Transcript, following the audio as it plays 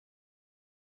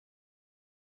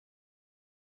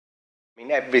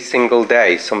Every single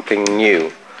day something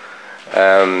new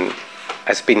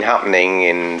has been happening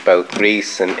in both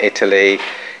Greece and Italy,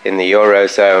 in the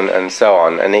Eurozone and so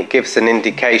on, and it gives an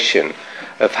indication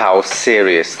of how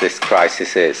serious this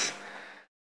crisis is.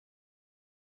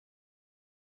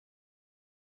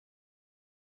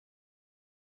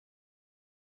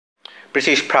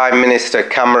 British Prime Minister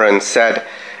Cameron said,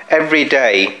 "Every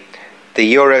day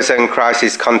the Eurozone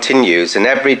crisis continues, and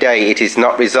every day it is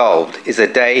not resolved is a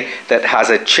day that has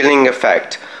a chilling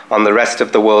effect on the rest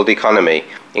of the world economy,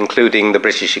 including the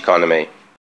British economy."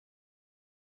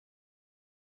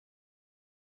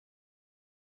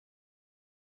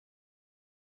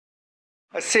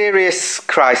 A serious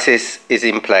crisis is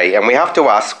in play, and we have to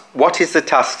ask, what is the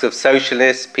task of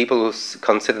socialists, people who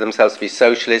consider themselves to be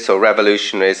socialists or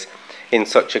revolutionaries, in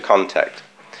such a context?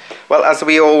 Well, as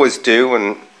we always do,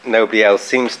 and nobody else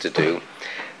seems to do,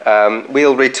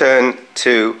 we'll return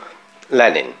to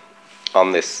Lenin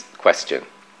on this question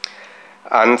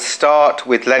and start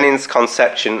with Lenin's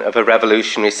conception of a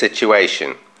revolutionary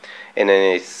situation in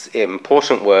his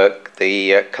important work,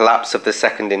 The Collapse of the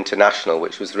Second International,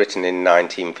 which was written in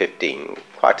 1915,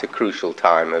 quite a crucial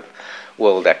time of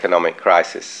world economic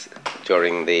crisis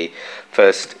during the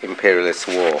First Imperialist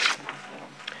War.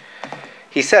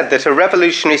 He said that a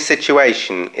revolutionary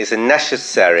situation is a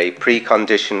necessary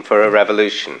precondition for a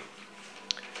revolution.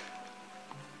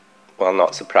 Well,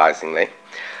 not surprisingly.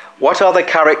 What are the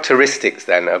characteristics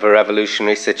then of a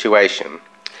revolutionary situation?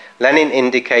 Lenin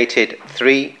indicated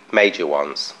three major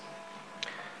ones.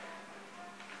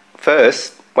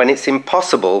 First, when it's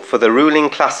impossible for the ruling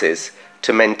classes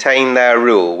to maintain their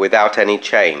rule without any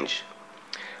change.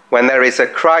 When there is a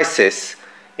crisis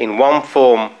in one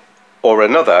form or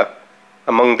another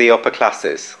among the upper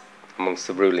classes, amongst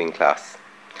the ruling class.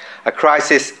 A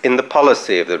crisis in the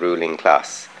policy of the ruling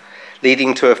class,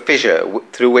 leading to a fissure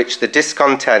through which the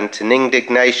discontent and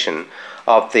indignation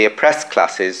of the oppressed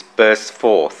classes bursts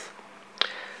forth.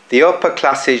 The upper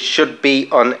classes should be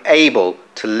unable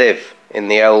to live in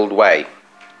the old way.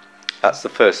 That's the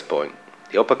first point.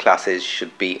 The upper classes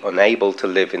should be unable to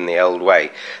live in the old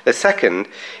way. The second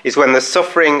is when the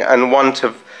suffering and want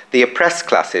of the oppressed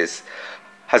classes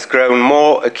has grown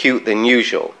more acute than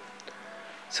usual,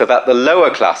 so that the lower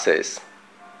classes,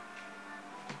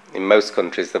 in most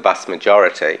countries the vast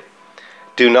majority,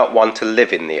 do not want to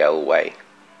live in the old way.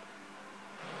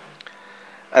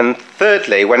 And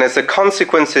thirdly, when as a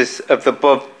consequence of the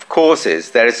above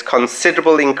causes there is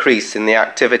considerable increase in the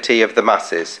activity of the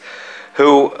masses,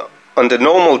 who under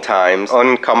normal times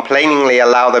uncomplainingly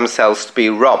allow themselves to be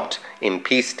robbed in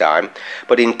peacetime,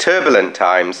 but in turbulent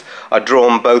times are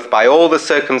drawn both by all the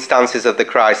circumstances of the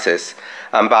crisis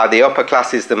and by the upper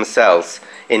classes themselves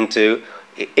into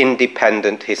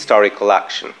independent historical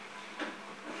action.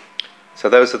 So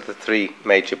those are the three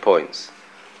major points.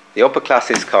 The upper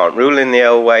classes can't rule in the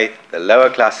old way, the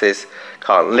lower classes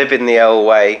can't live in the old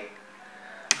way,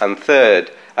 and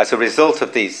third, as a result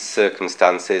of these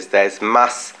circumstances, there's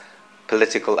mass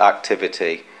political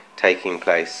activity taking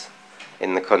place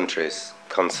in the countries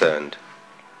concerned.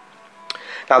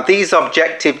 Now, these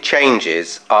objective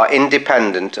changes are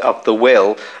independent of the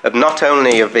will of not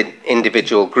only of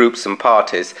individual groups and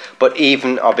parties, but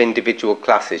even of individual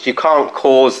classes. You can't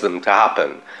cause them to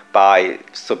happen by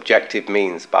subjective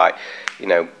means, by,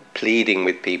 pleading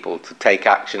with people to take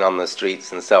action on the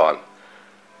streets and so on.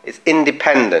 It's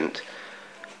independent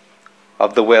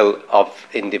of the will of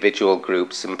individual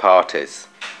groups and parties.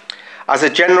 As a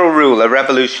general rule, a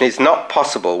revolution is not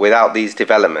possible without these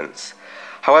developments.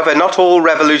 However, not all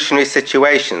revolutionary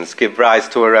situations give rise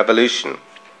to a revolution.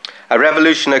 A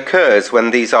revolution occurs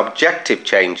when these objective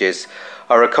changes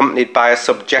are accompanied by a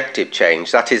subjective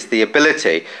change, that is, the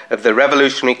ability of the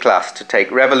revolutionary class to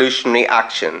take revolutionary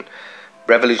action,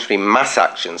 revolutionary mass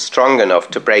action, strong enough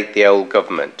to break the old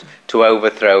government, to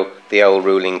overthrow the old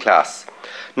ruling class.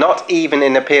 Not even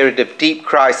in a period of deep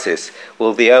crisis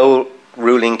will the old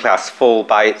ruling class fall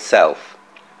by itself.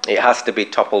 It has to be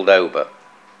toppled over.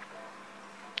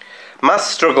 Mass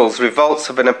struggles, revolts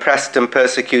of an oppressed and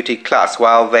persecuted class,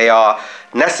 while they are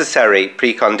necessary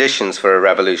preconditions for a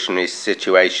revolutionary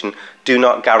situation, do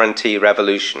not guarantee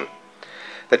revolution.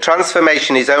 The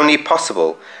transformation is only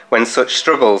possible when such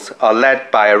struggles are led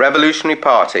by a revolutionary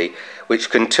party which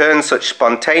can turn such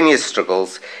spontaneous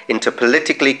struggles into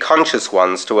politically conscious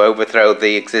ones to overthrow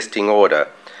the existing order.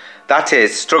 That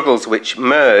is, struggles which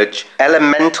merge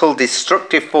elemental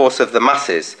destructive force of the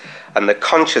masses and the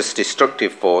conscious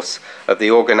destructive force of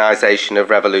the organisation of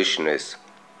revolutionaries.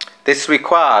 This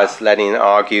requires, Lenin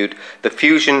argued, the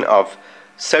fusion of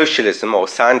socialism or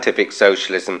scientific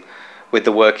socialism with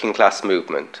the working class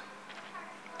movement.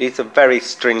 These are very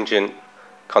stringent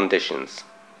conditions.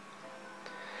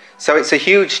 So it's a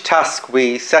huge task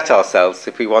we set ourselves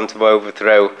if we want to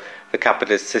overthrow the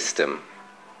capitalist system.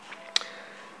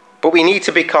 But we need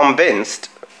to be convinced,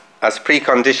 as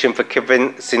precondition for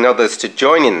convincing others to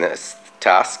join in this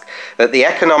task, that the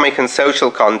economic and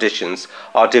social conditions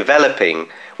are developing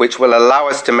which will allow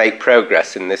us to make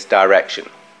progress in this direction.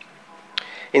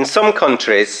 In some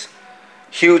countries,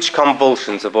 huge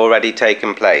convulsions have already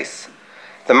taken place.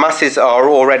 The masses are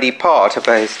already part of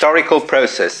a historical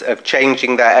process of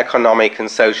changing their economic and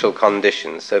social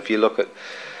conditions. So if you look at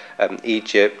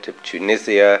Egypt,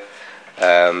 Tunisia,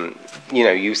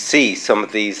 you see some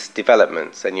of these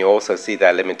developments, and you also see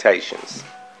their limitations.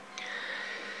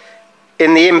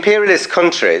 In the imperialist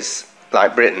countries,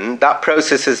 like Britain, that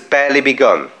process has barely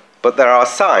begun, but there are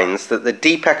signs that the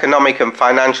deep economic and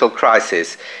financial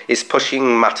crisis is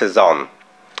pushing matters on.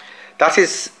 That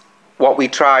is what we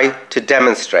try to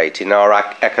demonstrate in our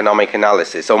economic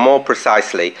analysis, or more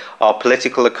precisely, our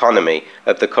political economy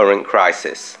of the current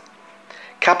crisis.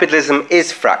 Capitalism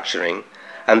is fracturing,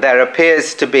 and there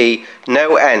appears to be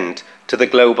no end to the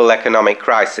global economic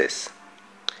crisis.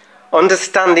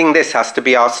 Understanding this has to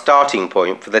be our starting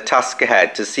point for the task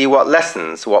ahead, to see what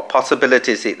lessons, what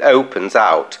possibilities it opens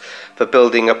out for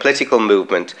building a political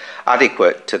movement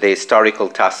adequate to the historical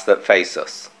tasks that face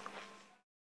us.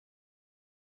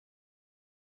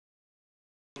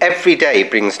 Every day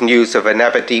brings news of an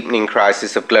ever-deepening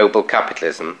crisis of global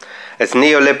capitalism, as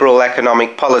neoliberal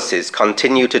economic policies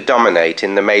continue to dominate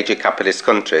in the major capitalist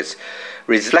countries,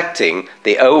 reflecting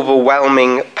the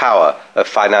overwhelming power of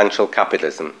financial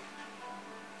capitalism.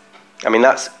 I mean,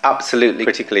 that's absolutely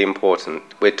critically important.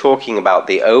 We're talking about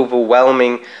the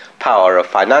overwhelming power of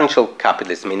financial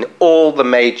capitalism in all the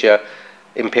major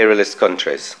imperialist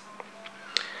countries.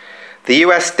 The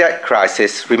US debt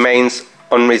crisis remains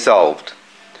unresolved,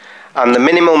 and the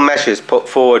minimal measures put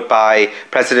forward by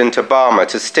President Obama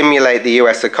to stimulate the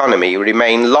US economy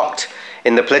remain locked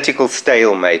in the political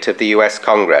stalemate of the US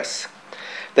Congress.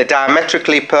 The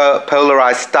diametrically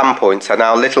polarized standpoints are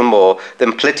now little more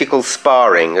than political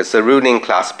sparring as the ruling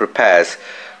class prepares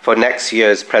for next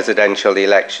year's presidential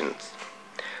elections.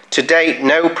 To date,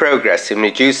 no progress in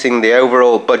reducing the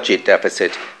overall budget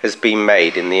deficit has been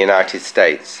made in the United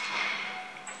States.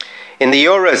 In the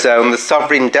Eurozone, the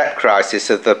sovereign debt crisis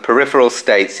of the peripheral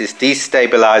states is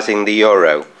destabilizing the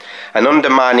euro and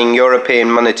undermining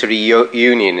European monetary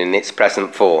union in its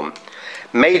present form.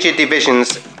 Major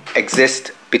divisions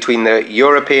exist between the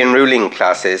European ruling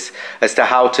classes as to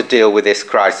how to deal with this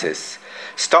crisis.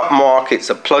 Stock markets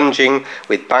are plunging,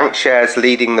 with bank shares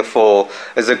leading the fall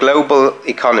as the global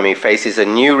economy faces a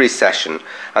new recession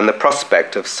and the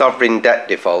prospect of sovereign debt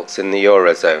defaults in the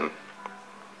Eurozone.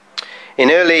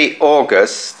 In early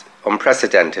August,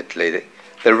 unprecedentedly,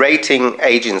 the rating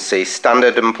agency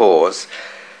Standard & Poor's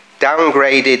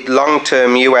downgraded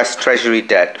long-term US Treasury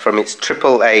debt from its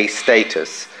AAA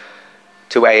status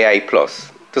to AA+.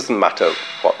 Doesn't matter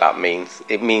what that means.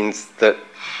 It means that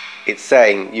it's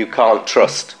saying you can't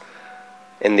trust,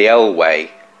 in the old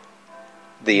way,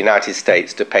 the United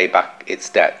States to pay back its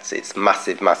debts, its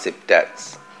massive, massive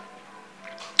debts.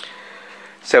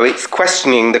 So it's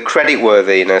questioning the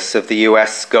creditworthiness of the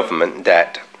US government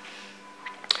debt.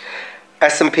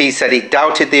 S&P said it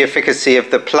doubted the efficacy of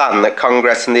the plan that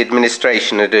Congress and the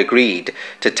administration had agreed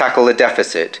to tackle the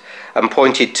deficit, and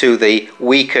pointed to the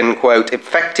weakened, quote,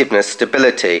 effectiveness,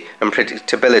 stability and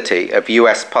predictability of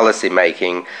US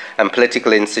policymaking and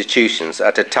political institutions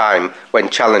at a time when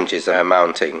challenges are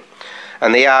mounting.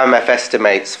 And the IMF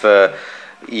estimates for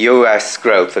US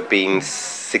growth have been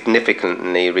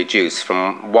significantly reduced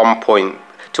from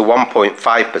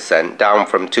 1.5%, down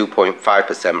from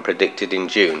 2.5% predicted in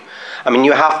June. I mean,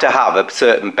 you have to have a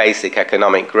certain basic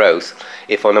economic growth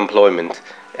if unemployment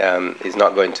is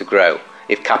not going to grow,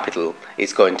 if capital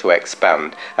is going to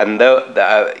expand. And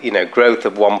the growth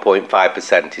of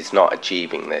 1.5% is not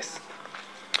achieving this.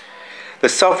 The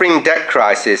sovereign debt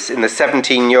crisis in the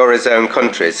 17 Eurozone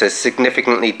countries has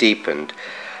significantly deepened.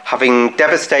 Having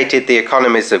devastated the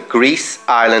economies of Greece,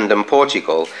 Ireland and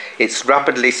Portugal, it's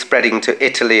rapidly spreading to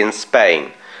Italy and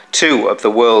Spain, two of the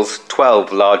world's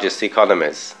 12 largest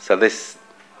economies. So this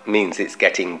means it's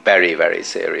getting very, very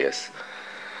serious.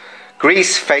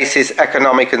 Greece faces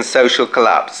economic and social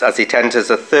collapse as it enters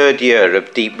a third year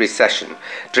of deep recession,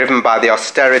 driven by the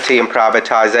austerity and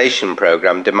privatisation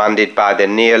programme demanded by the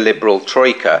neoliberal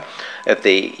troika of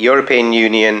the European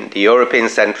Union, the European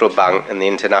Central Bank and the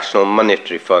International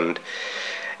Monetary Fund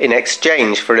in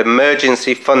exchange for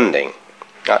emergency funding.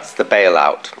 That's the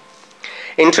bailout.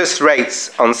 Interest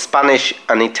rates on Spanish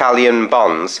and Italian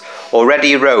bonds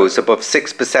already rose above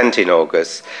 6% in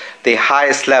August, the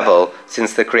highest level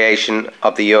since the creation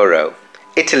of the euro.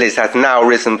 Italy's has now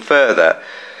risen further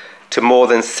to more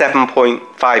than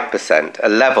 7.5%, a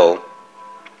level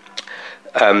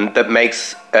that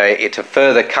makes it a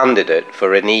further candidate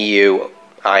for an EU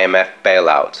IMF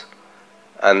bailout.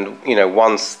 And,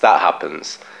 once that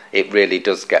happens, it really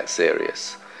does get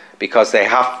serious, because they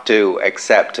have to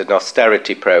accept an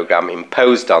austerity programme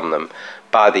imposed on them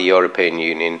by the European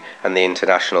Union and the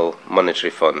International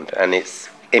Monetary Fund, and its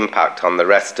impact on the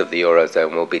rest of the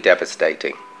Eurozone will be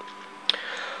devastating.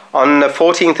 On the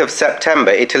 14th of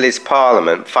September, Italy's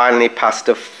parliament finally passed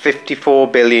a €54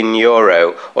 billion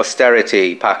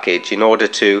austerity package in order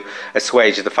to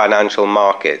assuage the financial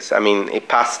markets. I mean, it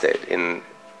passed it in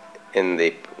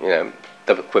the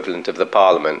the equivalent of the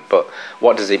parliament, but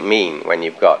what does it mean when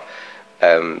you've got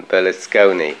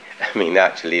Berlusconi,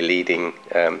 actually leading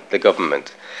the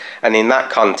government? And in that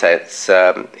context,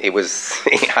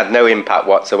 it had no impact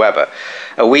whatsoever.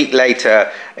 A week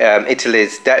later,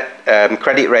 Italy's debt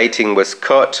credit rating was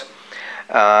cut,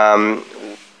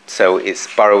 so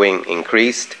its borrowing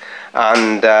increased,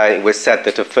 and it was said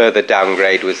that a further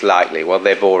downgrade was likely. Well,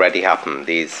 they've already happened,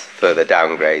 these further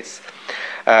downgrades.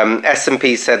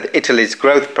 S&P said Italy's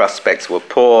growth prospects were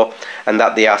poor and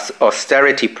that the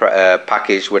austerity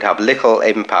package would have little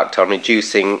impact on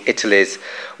reducing Italy's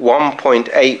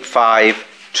 €1.85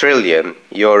 trillion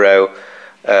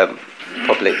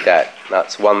public debt.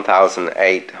 That's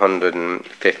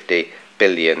 1,850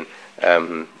 billion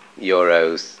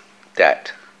euros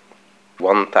debt.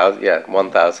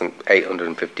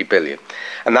 1,850 billion.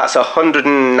 And that's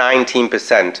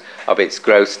 119% of its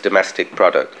gross domestic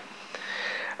product.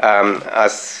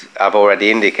 As I've already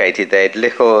indicated, they had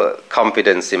little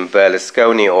confidence in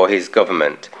Berlusconi or his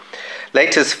government.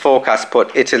 Latest forecasts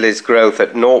put Italy's growth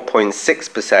at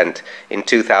 0.6% in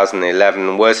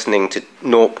 2011, worsening to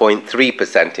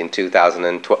 0.3% in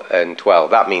 2012.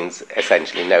 That means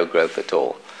essentially no growth at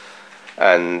all,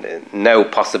 and no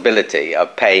possibility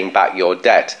of paying back your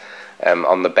debt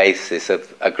on the basis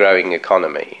of a growing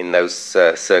economy in those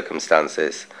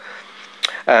circumstances.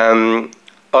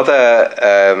 Other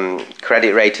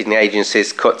credit rating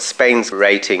agencies cut Spain's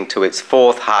rating to its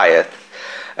fourth highest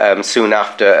soon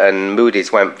after, and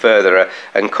Moody's went further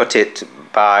and cut it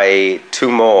by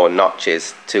 2 more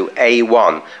notches to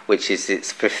A1, which is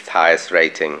its fifth highest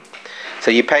rating.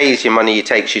 So you pay as your money, you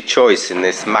take your choice in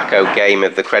this Mako game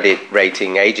of the credit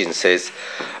rating agencies.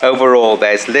 Overall,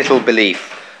 there's little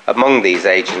belief among these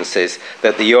agencies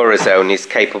that the Eurozone is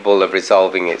capable of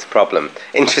resolving its problem.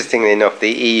 Interestingly enough,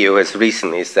 the EU has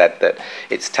recently said that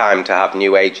it's time to have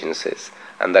new agencies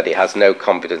and that it has no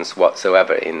confidence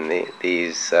whatsoever in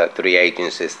these 3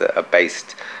 agencies that are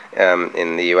based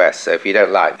in the US. So if you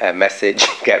don't like a message,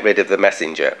 get rid of the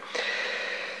messenger.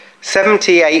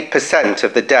 78%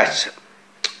 of the debt,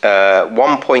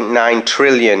 €1.9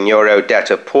 trillion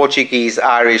debt of Portuguese,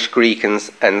 Irish, Greek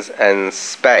and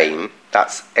Spain,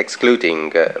 that's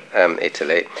excluding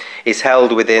Italy, is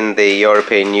held within the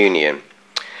European Union.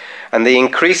 And the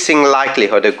increasing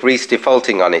likelihood of Greece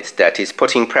defaulting on its debt is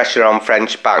putting pressure on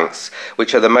French banks,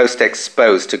 which are the most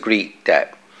exposed to Greek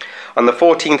debt. On the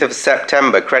 14th of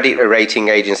September, credit rating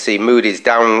agency Moody's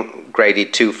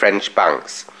downgraded 2 French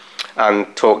banks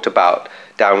and talked about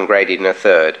downgrading a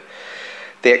third.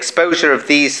 The exposure of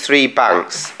these 3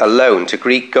 banks alone to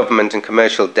Greek government and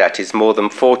commercial debt is more than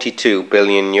 €42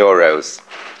 billion.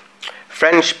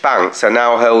 French banks are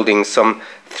now holding some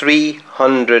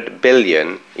 €300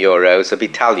 billion of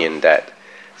Italian debt.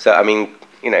 So,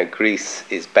 Greece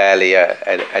is barely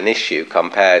an issue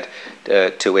compared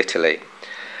to Italy.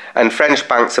 And French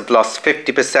banks have lost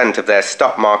 50% of their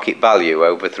stock market value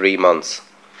over 3 months.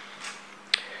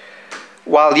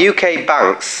 While UK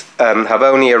banks have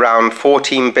only around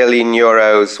 €14 billion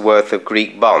worth of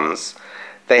Greek bonds,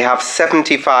 they have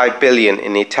 €75 billion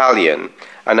in Italian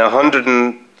and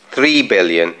 €103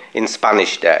 billion in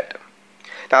Spanish debt.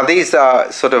 Now, these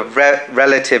are sort of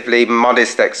relatively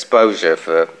modest exposure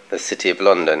for the City of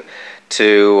London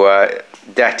to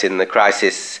debt in the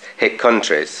crisis-hit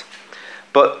countries.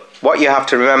 But what you have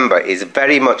to remember is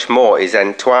very much more is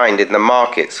entwined in the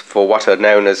markets for what are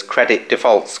known as credit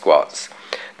default squads.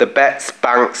 The bets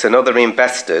banks and other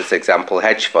investors, example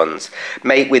hedge funds,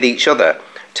 make with each other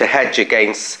to hedge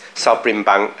against sovereign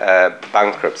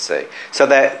bankruptcy. So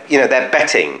they're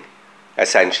betting,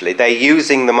 essentially. They're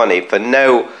using the money for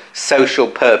no social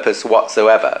purpose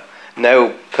whatsoever,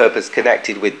 no purpose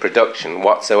connected with production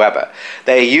whatsoever.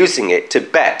 They're using it to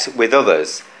bet with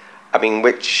others.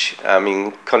 Which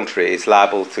country is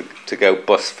liable to go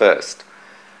bust first?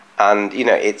 And, you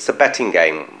know, it's a betting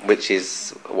game, which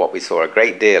is what we saw a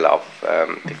great deal of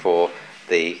before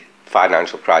the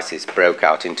financial crisis broke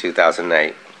out in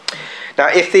 2008. Now,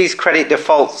 if these credit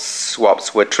default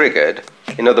swaps were triggered,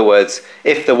 in other words,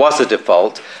 if there was a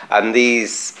default and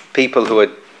these people who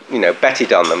had, you know,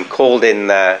 betted on them called in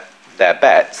their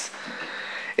bets,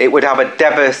 it would have a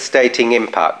devastating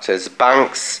impact as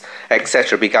banks,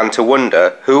 etc., began to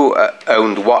wonder who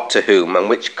owned what to whom and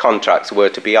which contracts were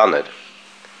to be honoured.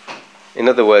 In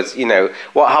other words, you know,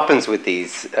 what happens with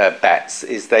these bets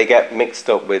is they get mixed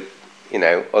up with, you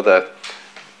know, other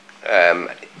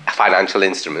financial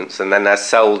instruments, and then they're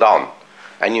sold on,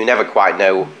 and you never quite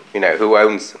know, you know, who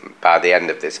owns them by the end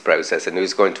of this process and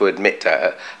who's going to admit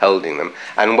to holding them,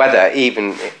 and whether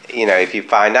even, you know, if you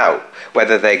find out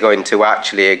whether they're going to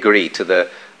actually agree to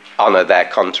honour their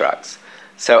contracts.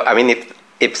 So, I mean,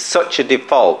 if such a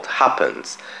default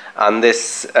happens, and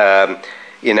this,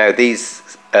 you know,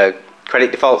 these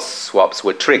credit default swaps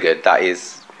were triggered, that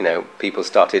is, you know, people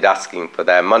started asking for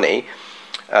their money,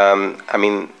 I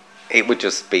mean, it would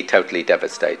just be totally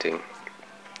devastating.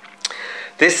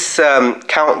 This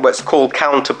what's called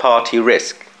counterparty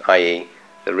risk, i.e.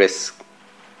 the risk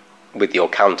with your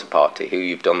counterparty, who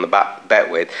you've done the bet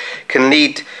with, can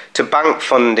lead to bank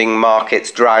funding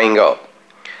markets drying up,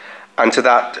 and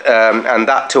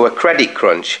that to a credit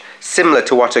crunch, similar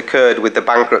to what occurred with the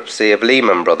bankruptcy of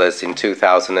Lehman Brothers in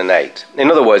 2008. In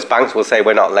other words, banks will say,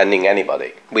 we're not lending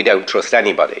anybody. We don't trust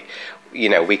anybody. You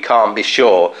know, we can't be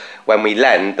sure when we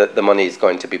lend that the money is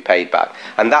going to be paid back.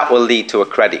 And that will lead to a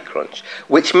credit crunch,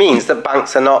 which means that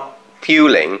banks are not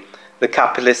fueling the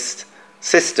capitalist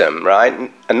system,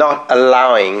 right? And not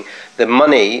allowing the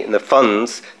money and the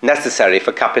funds necessary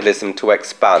for capitalism to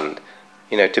expand,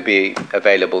 you know, to be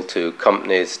available to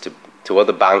companies, to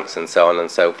other banks, and so on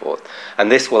and so forth. And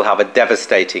this will have a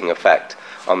devastating effect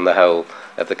on the whole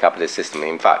of the capitalist system.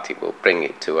 In fact, it will bring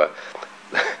it to a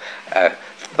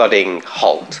thudding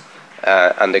halt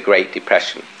and a Great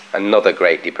Depression. Another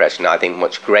Great Depression, I think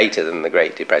much greater than the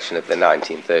Great Depression of the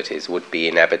 1930s, would be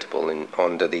inevitable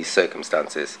under these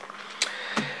circumstances.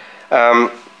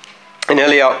 In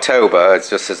early October,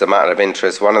 just as a matter of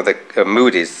interest, one of the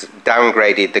Moody's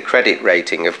downgraded the credit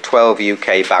rating of 12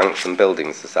 UK banks and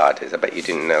building societies. I bet you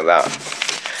didn't know that.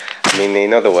 I mean,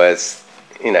 in other words,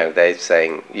 you know, they're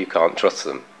saying you can't trust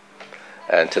them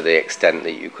to the extent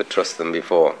that you could trust them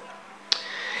before.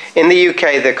 In the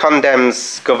UK, the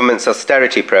condemns government's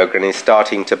austerity programme is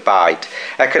starting to bite.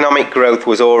 Economic growth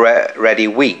was already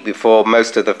weak before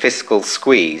most of the fiscal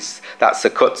squeeze, that's the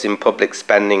cuts in public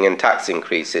spending and tax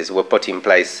increases, were put in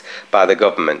place by the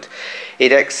government.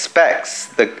 It expects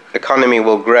the economy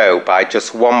will grow by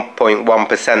just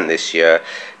 1.1% this year,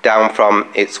 down from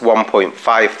its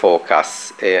 1.5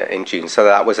 forecasts in June. So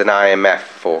that was an IMF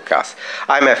forecast.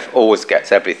 IMF always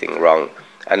gets everything wrong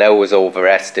and always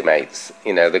overestimates,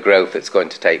 you know, the growth that's going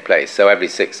to take place. So every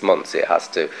 6 months it has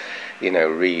to, you know,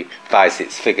 revise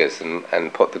its figures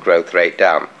and put the growth rate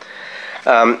down.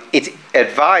 It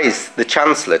advised the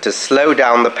Chancellor to slow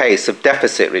down the pace of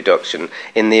deficit reduction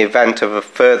in the event of a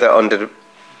further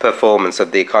underperformance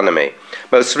of the economy.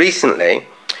 Most recently,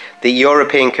 the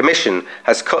European Commission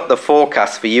has cut the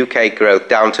forecast for UK growth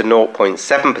down to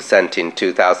 0.7% in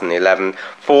 2011,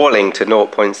 falling to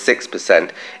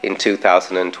 0.6% in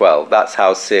 2012. That's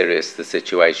how serious the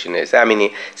situation is. I mean,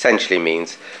 it essentially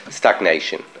means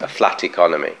stagnation, a flat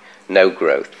economy, no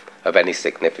growth of any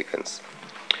significance.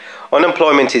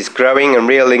 Unemployment is growing and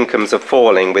real incomes are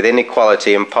falling, with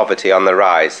inequality and poverty on the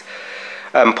rise.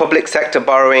 Public sector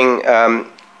borrowing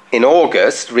in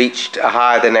August reached a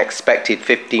higher than expected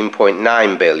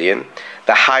 15.9 billion,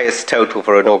 the highest total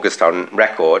for an August on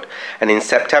record, and in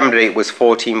September it was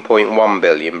 14.1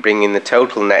 billion, bringing the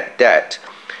total net debt,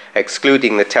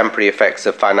 excluding the temporary effects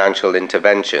of financial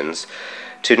interventions,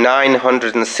 to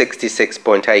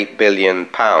 £966.8 billion,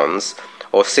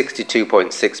 or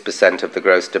 62.6% of the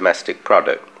gross domestic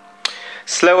product.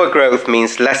 Slower growth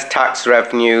means less tax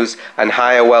revenues and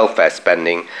higher welfare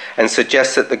spending, and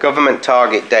suggests that the government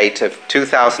target date of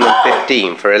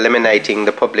 2015 for eliminating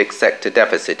the public sector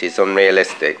deficit is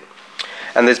unrealistic.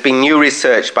 And there's been new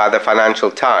research by the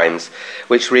Financial Times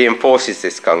which reinforces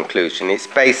this conclusion. It's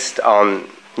based on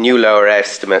new lower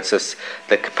estimates of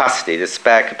the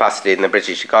spare capacity in the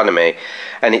British economy,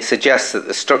 and it suggests that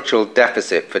the structural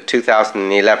deficit for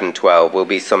 2011-12 will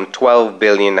be some 12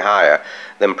 billion higher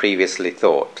than previously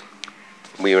thought.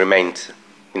 We remain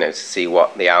to see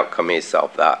what the outcome is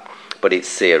of that, but it's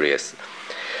serious.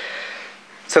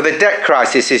 So the debt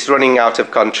crisis is running out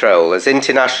of control as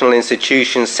international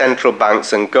institutions, central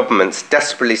banks and governments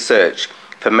desperately search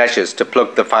for measures to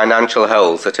plug the financial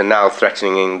holes that are now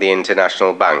threatening the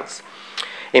international banks.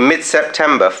 In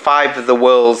mid-September, 5 of the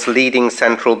world's leading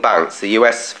central banks, the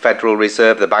US Federal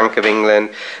Reserve, the Bank of England,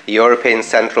 the European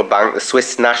Central Bank, the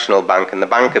Swiss National Bank and the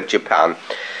Bank of Japan,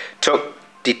 took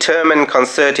determined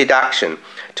concerted action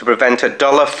to prevent a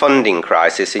dollar funding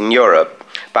crisis in Europe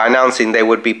by announcing they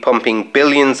would be pumping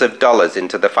billions of dollars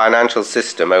into the financial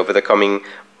system over the coming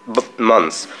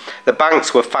months. The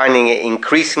banks were finding it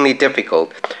increasingly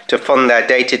difficult to fund their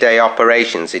day-to-day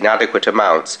operations in adequate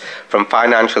amounts from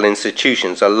financial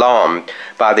institutions alarmed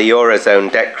by the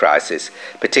Eurozone debt crisis,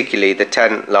 particularly the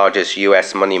 10 largest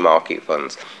US money market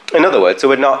funds. In other words, they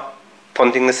were not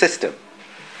funding the system.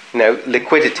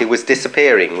 Liquidity was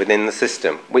disappearing within the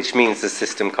system, which means the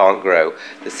system can't grow,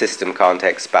 the system can't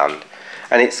expand.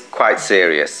 And it's quite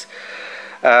serious.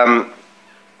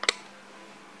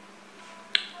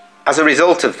 As a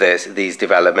result of these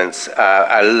developments,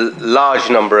 a large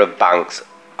number of banks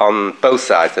on both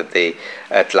sides of the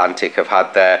Atlantic have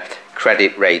had their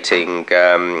credit rating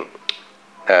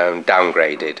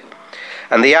downgraded.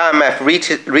 And the IMF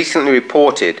recently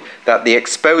reported that the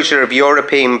exposure of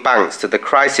European banks to the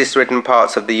crisis-ridden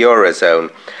parts of the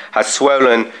Eurozone has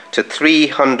swollen to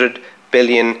 300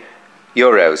 billion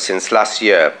euros since last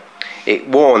year. It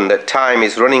warned that time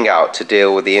is running out to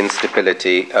deal with the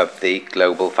instability of the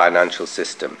global financial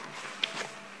system.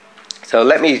 So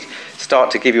let me start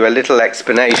to give you a little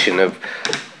explanation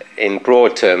in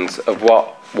broad terms of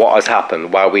what has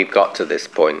happened while we've got to this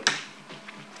point.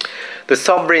 The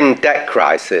sovereign debt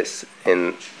crisis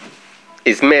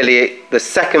is merely the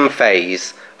second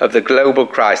phase of the global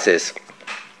crisis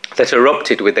that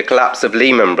erupted with the collapse of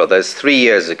Lehman Brothers 3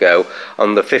 years ago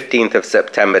on the 15th of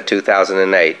September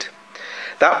 2008.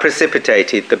 That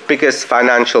precipitated the biggest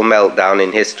financial meltdown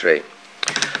in history.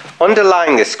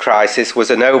 Underlying this crisis was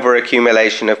an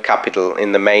overaccumulation of capital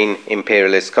in the main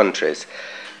imperialist countries.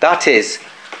 That is,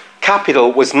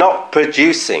 capital was not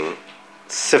producing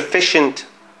sufficient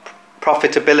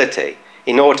profitability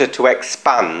in order to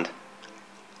expand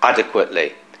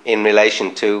adequately in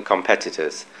relation to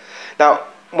competitors. Now,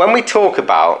 when we talk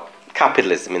about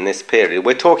capitalism in this period,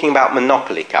 we're talking about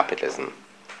monopoly capitalism.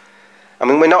 I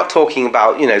mean, we're not talking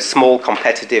about, small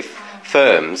competitive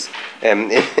firms in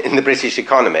the British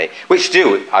economy, which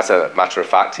do, as a matter of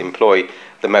fact, employ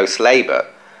the most labour,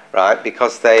 right,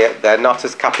 because they're not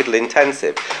as capital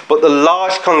intensive. But the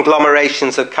large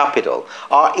conglomerations of capital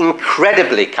are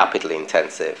incredibly capital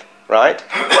intensive, right?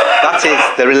 That is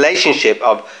the relationship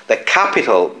of the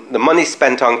capital, the money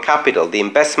spent on capital, the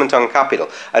investment on capital,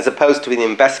 as opposed to the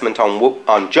investment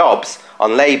on jobs,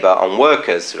 on labour, on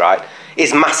workers, right,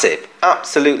 is massive,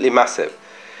 absolutely massive.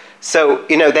 So,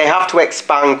 they have to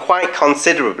expand quite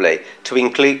considerably to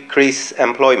increase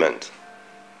employment.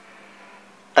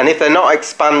 And if they're not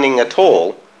expanding at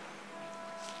all,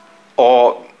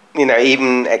 or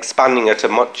even expanding at a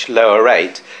much lower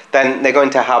rate, then they're going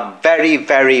to have very,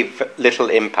 very little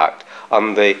impact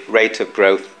on the rate of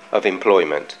growth of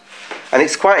employment. And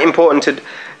it's quite important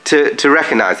to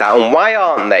recognise that. And why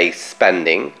aren't they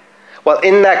spending? Well,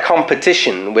 in their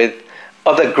competition with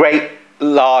other great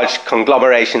large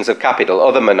conglomerations of capital,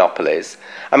 other monopolies,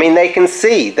 I mean, they can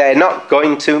see they're not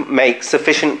going to make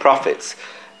sufficient profits.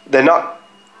 They're not,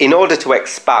 in order to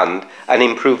expand and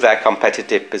improve their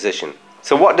competitive position.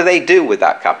 So what do they do with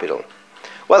that capital?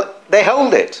 Well, they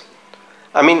hold it.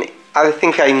 I mean, I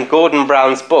think in Gordon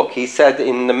Brown's book, he said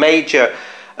in the major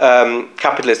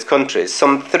capitalist countries,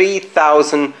 some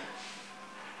 $3,000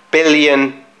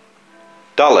 billion,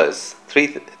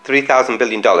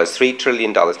 $3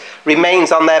 trillion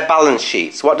remains on their balance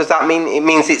sheets. What does that mean? It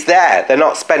means it's there. They're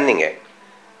not spending it.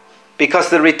 Because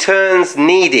the returns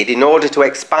needed in order to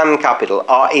expand capital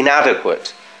are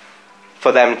inadequate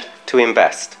for them to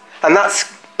invest. And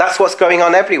that's what's going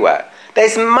on everywhere.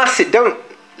 There's massive, don't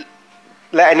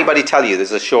let anybody tell you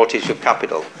there's a shortage of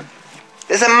capital.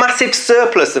 There's a massive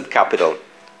surplus of capital,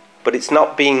 but it's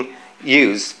not being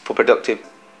used for productive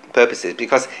purposes,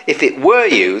 because if it were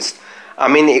used, I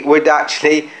mean, it would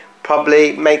actually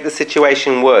probably make the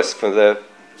situation worse for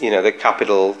the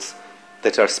capitals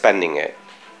that are spending it.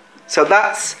 So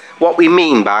that's what we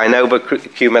mean by an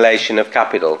overaccumulation of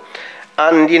capital.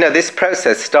 And, this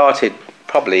process started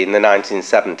probably in the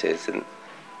 1970s.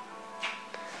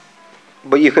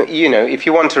 But you can, if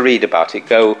you want to read about it,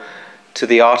 go to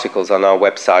the articles on our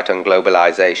website on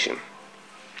globalization.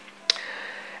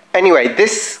 Anyway,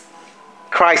 this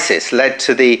crisis led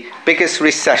to the biggest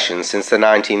recession since the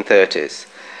 1930s.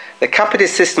 The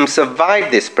capitalist system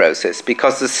survived this process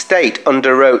because the state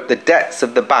underwrote the debts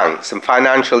of the banks and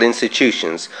financial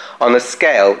institutions on a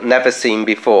scale never seen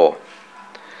before.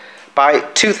 By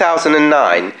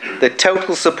 2009, the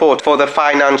total support for the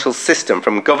financial system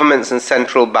from governments and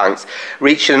central banks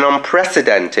reached an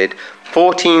unprecedented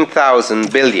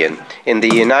 14,000 billion in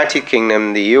the United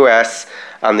Kingdom, the US,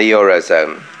 and the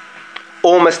Eurozone,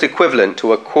 almost equivalent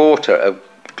to a quarter of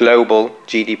global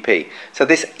GDP. So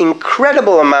this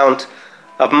incredible amount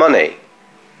of money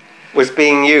was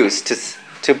being used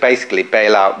to basically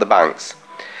bail out the banks.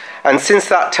 And since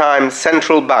that time,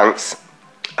 central banks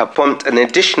have pumped an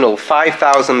additional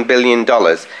 $5,000 billion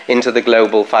into the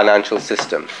global financial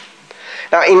system.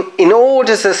 Now, in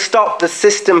order to stop the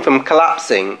system from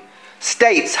collapsing,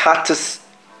 states had to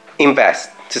invest,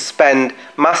 to spend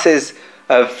masses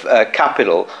of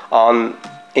capital on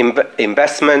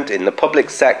investment in the public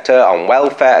sector, on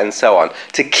welfare, and so on,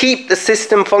 to keep the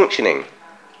system functioning.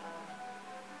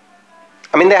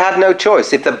 I mean, they had no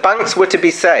choice. If the banks were to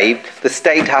be saved, the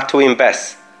state had to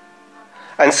invest.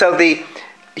 And so the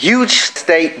huge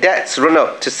state debts run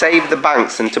up to save the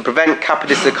banks and to prevent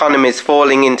capitalist economies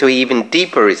falling into even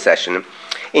deeper recession,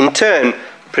 in turn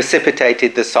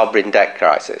precipitated the sovereign debt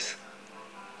crisis.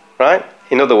 Right?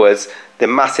 In other words, the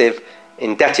massive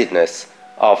indebtedness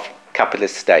of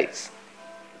capitalist states.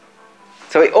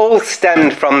 So it all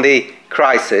stemmed from the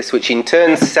crisis, which in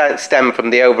turn stemmed from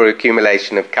the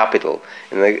overaccumulation of capital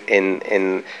in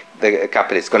the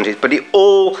capitalist countries, but it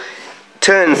all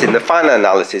turns in the final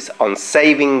analysis on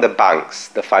saving the banks,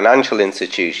 the financial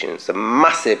institutions, the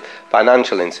massive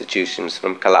financial institutions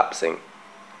from collapsing.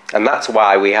 And that's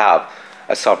why we have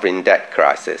a sovereign debt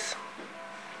crisis.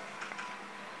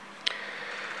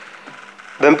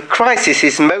 The crisis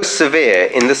is most severe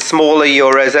in the smaller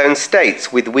Eurozone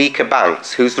states with weaker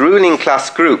banks, whose ruling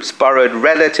class groups borrowed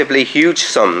relatively huge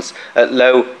sums at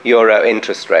low euro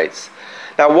interest rates.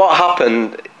 Now, what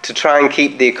happened to try and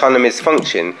keep the economies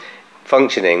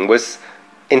functioning was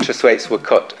interest rates were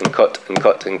cut and cut and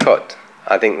cut and cut.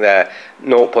 I think they're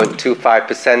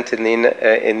 0.25%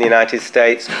 in the United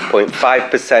States,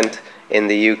 0.5% in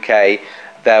the UK.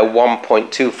 They're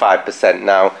 1.25%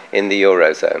 now in the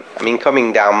Eurozone. I mean,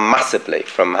 coming down massively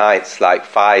from heights like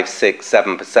 5, 6,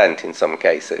 7% in some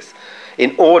cases,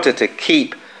 in order to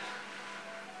keep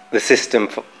the system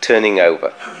turning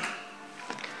over.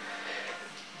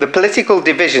 The political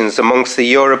divisions amongst the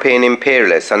European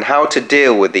imperialists on how to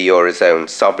deal with the Eurozone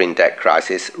sovereign debt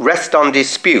crisis rest on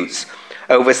disputes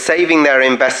over saving their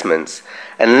investments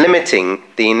and limiting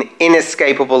the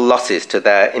inescapable losses to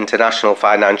their international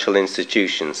financial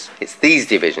institutions. It's these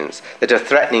divisions that are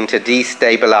threatening to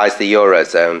destabilize the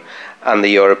Eurozone and the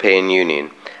European Union,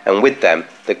 and with them,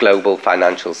 the global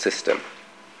financial system.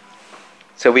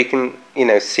 So we can,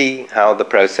 see how the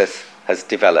process has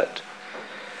developed.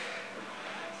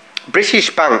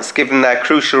 British banks, given their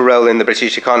crucial role in the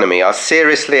British economy, are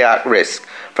seriously at risk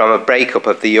from a breakup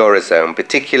of the Eurozone,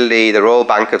 particularly the Royal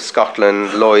Bank of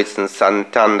Scotland, Lloyds and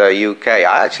Santander UK.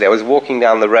 I was walking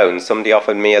down the road and somebody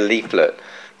offered me a leaflet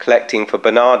collecting for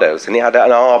Bernardo's, and it had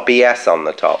an RBS on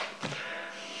the top,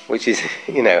 which is,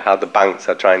 how the banks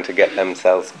are trying to get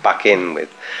themselves back in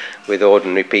with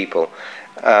ordinary people.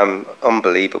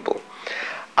 Unbelievable.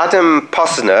 Adam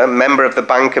Posner, member of the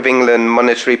Bank of England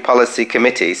Monetary Policy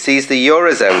Committee, sees the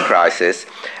Eurozone crisis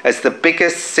as the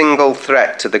biggest single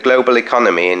threat to the global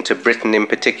economy and to Britain in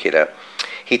particular.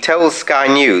 He tells Sky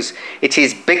News it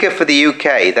is bigger for the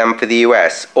UK than for the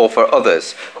US or for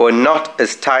others who are not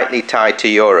as tightly tied to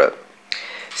Europe.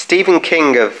 Stephen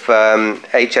King of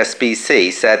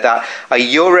HSBC said that a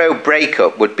Euro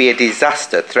breakup would be a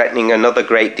disaster threatening another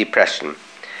Great Depression.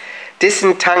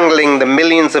 Disentangling the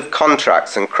millions of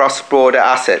contracts and cross-border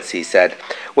assets, he said,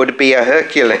 would be a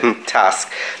Herculean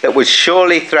task that would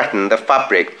surely threaten the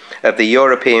fabric of the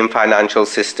European financial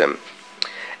system.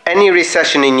 Any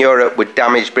recession in Europe would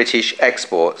damage British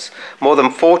exports. More than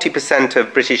 40%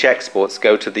 of British exports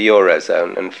go to the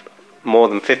Eurozone and more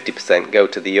than 50% go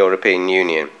to the European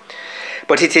Union.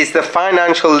 But it is the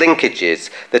financial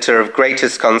linkages that are of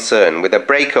greatest concern, with a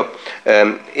breakup,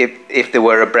 if there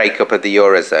were a breakup of the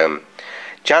Eurozone.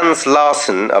 Jans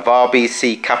Larsen of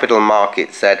RBC Capital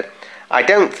Markets said, "I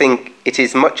don't think it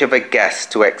is much of a guess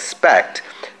to expect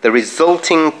the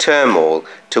resulting turmoil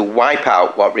to wipe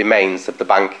out what remains of the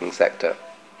banking sector."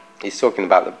 He's talking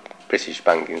about the British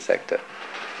banking sector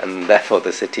and therefore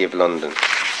the City of London.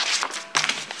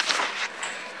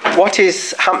 What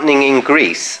is happening in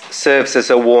Greece serves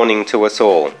as a warning to us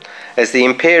all, as the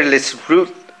imperialists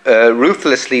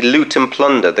ruthlessly loot and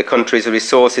plunder the country's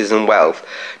resources and wealth,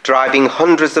 driving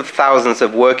hundreds of thousands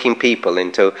of working people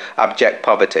into abject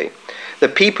poverty. The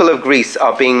people of Greece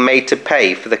are being made to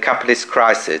pay for the capitalist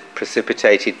crisis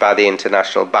precipitated by the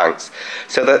international banks,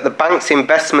 so that the banks'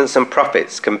 investments and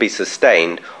profits can be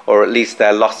sustained, or at least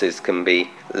their losses can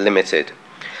be limited.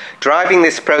 Driving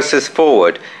this process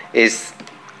forward is,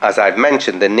 as I've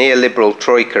mentioned, the neoliberal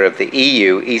troika of the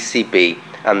EU, ECB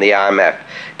and the IMF,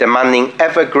 demanding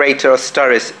ever greater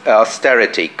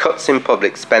austerity, cuts in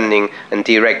public spending and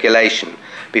deregulation,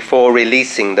 before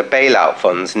releasing the bailout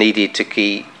funds needed to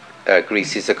keep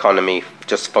Greece's economy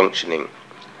just functioning.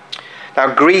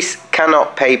 Now, Greece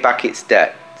cannot pay back its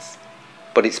debts,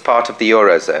 but it's part of the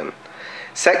Eurozone.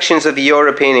 Sections of the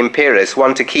European imperialists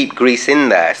want to keep Greece in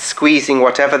there, squeezing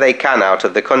whatever they can out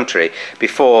of the country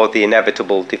before the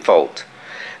inevitable default.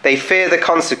 They fear the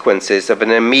consequences of an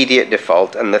immediate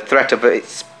default and the threat of it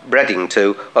spreading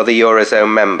to other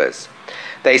Eurozone members.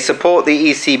 They support the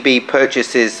ECB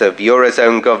purchases of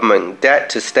Eurozone government debt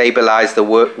to stabilise the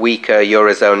weaker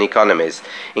Eurozone economies,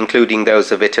 including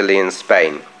those of Italy and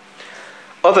Spain.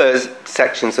 Other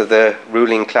sections of the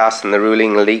ruling class and the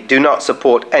ruling elite do not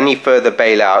support any further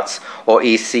bailouts or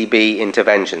ECB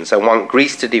interventions and want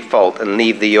Greece to default and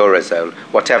leave the Eurozone,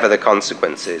 whatever the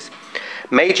consequences.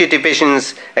 Major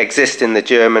divisions exist in the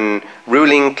German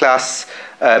ruling class,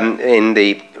 in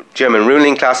the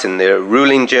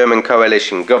ruling German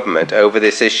coalition government over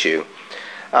this issue,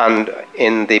 and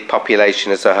in the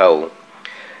population as a whole.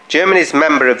 Germany's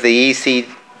member of the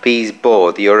ECB's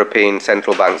board, the European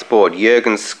Central Bank's board,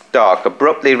 Jürgen Stark,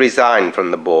 abruptly resigned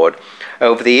from the board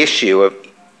over the issue of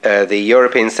the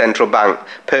European Central Bank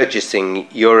purchasing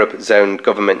Eurozone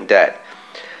government debt.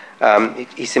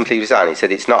 He simply resigned. He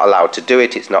said it's not allowed to do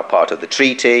it, it's not part of the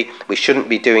treaty, we shouldn't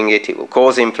be doing it, it will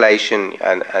cause inflation,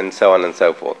 and so on and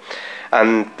so forth.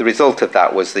 And the result of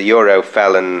that was the euro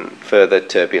fell and further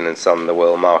turbulence on the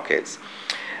world markets.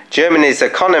 Germany's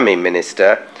economy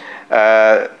minister,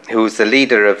 who's the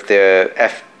leader of the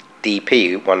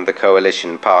FDP, one of the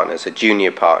coalition partners, a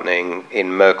junior partner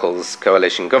in Merkel's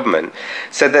coalition government,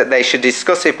 said that they should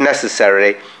discuss, if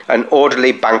necessary, an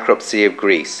orderly bankruptcy of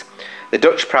Greece. The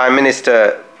Dutch Prime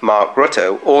Minister, Mark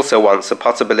Rutte, also wants the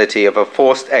possibility of a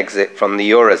forced exit from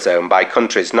the Eurozone by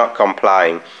countries not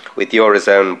complying with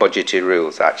Eurozone budgetary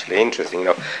rules. Actually, interesting, you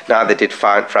know, neither did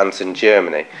France and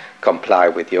Germany comply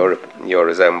with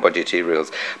Eurozone budgetary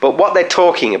rules. But what they're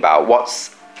talking about,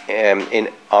 what's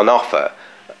on offer,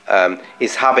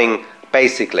 is having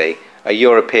basically a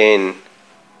European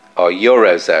or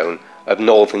Eurozone of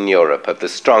Northern Europe, of the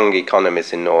strong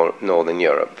economies in Northern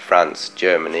Europe, France,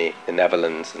 Germany, the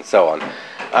Netherlands, and so on,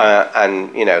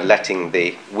 and letting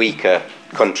the weaker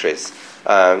countries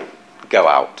go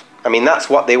out. I mean,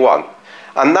 that's what they want,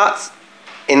 and that's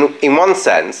in one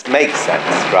sense makes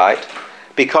sense, right?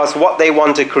 Because what they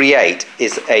want to create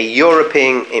is a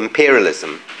European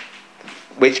imperialism,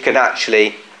 which can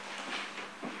actually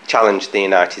challenge the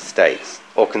United States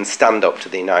or can stand up to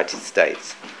the United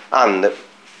States and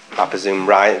I presume,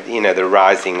 the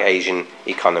rising Asian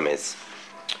economies.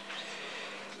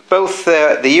 Both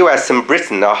the US and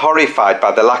Britain are horrified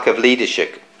by the lack of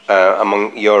leadership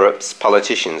among Europe's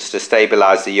politicians to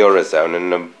stabilise the Eurozone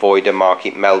and avoid a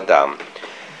market meltdown.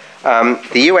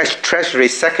 The US Treasury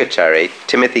Secretary,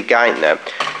 Timothy Geithner,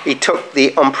 he took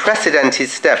the unprecedented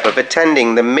step of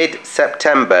attending the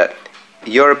mid-September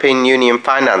European Union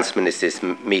Finance Ministers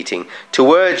meeting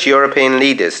to urge European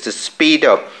leaders to speed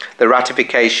up the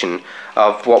ratification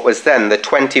of what was then the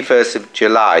 21st of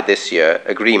July this year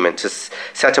agreement to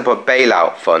set up a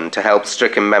bailout fund to help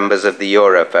stricken members of the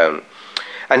Eurozone.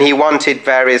 And he wanted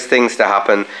various things to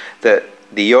happen, that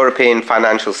the European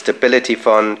Financial Stability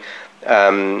Fund,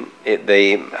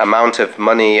 the amount of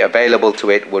money available to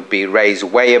it would be raised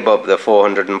way above the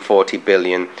 440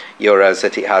 billion euros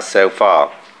that it has so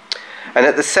far. And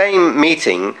at the same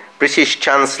meeting, British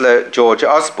Chancellor George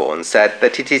Osborne said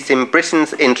that it is in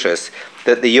Britain's interest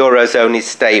that the Eurozone is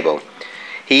stable.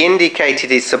 He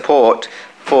indicated his support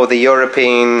for the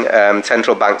European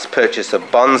Central Bank's purchase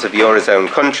of bonds of Eurozone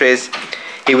countries.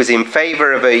 He was in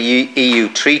favour of EU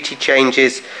treaty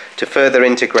changes to further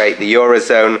integrate the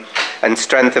Eurozone and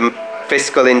strengthen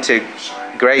fiscal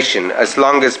integration as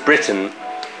long as Britain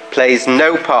plays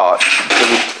no part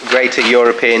in greater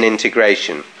European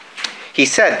integration. He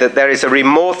said that there is a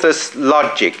remorseless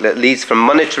logic that leads from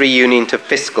monetary union to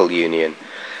fiscal union,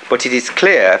 but it is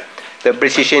clear that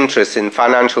British interests in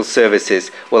financial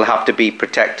services will have to be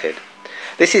protected.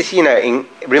 This is, in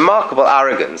remarkable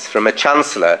arrogance from a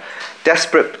Chancellor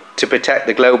desperate to protect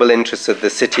the global interests of the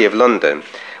City of London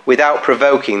without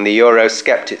provoking the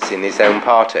Eurosceptics in his own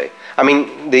party. I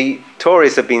mean, the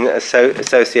Tories have been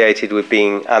associated with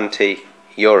being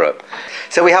Europe.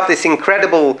 So we have this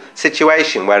incredible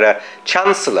situation where a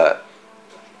chancellor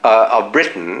of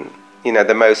Britain, you know,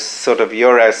 the most sort of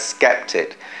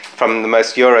Eurosceptic, from the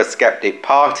most Eurosceptic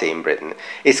party in Britain,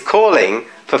 is calling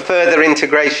for further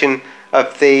integration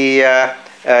of the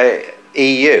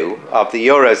EU, of the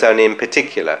Eurozone in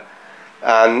particular.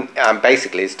 And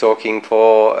basically is talking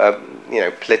for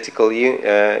political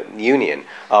union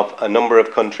of a number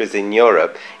of countries in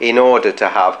Europe in order to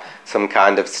have some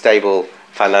kind of stable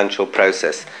financial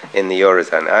process in the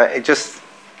Eurozone.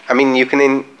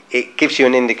 It gives you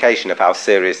an indication of how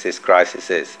serious this crisis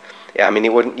is. I mean,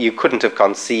 you couldn't have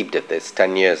conceived of this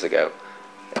 10 years ago.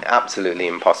 Absolutely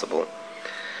impossible.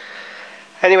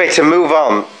 Anyway, to move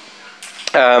on,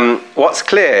 what's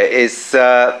clear is,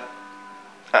 as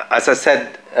I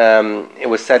said, it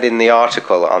was said in the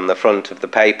article on the front of the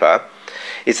paper,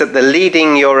 is that the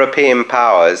leading European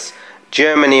powers,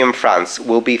 Germany and France,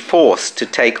 will be forced to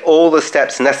take all the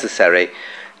steps necessary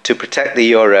to protect the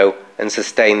euro and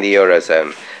sustain the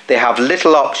Eurozone. They have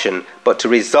little option but to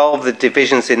resolve the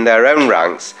divisions in their own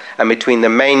ranks and between the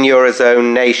main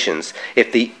Eurozone nations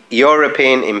if the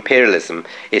European imperialism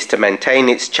is to maintain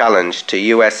its challenge to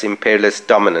US imperialist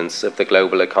dominance of the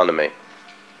global economy.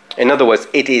 In other words,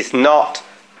 it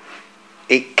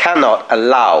cannot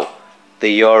allow the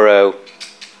euro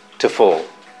to fall.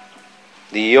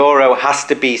 The euro has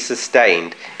to be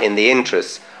sustained in the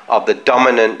interests of the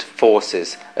dominant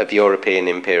forces of European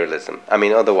imperialism. I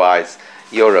mean, otherwise,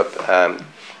 Europe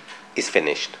is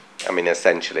finished. I mean,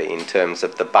 essentially, in terms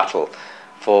of the battle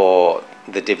for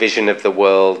the division of the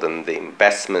world and the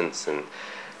investments and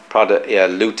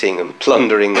looting and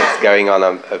plundering that's going on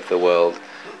of the world,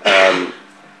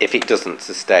 if it doesn't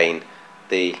sustain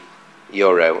the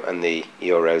euro and the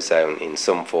Eurozone in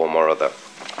some form or other.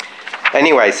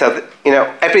 Anyway, so,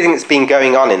 everything that's been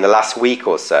going on in the last week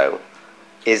or so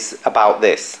is about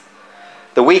this.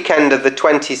 The weekend of the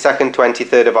 22nd,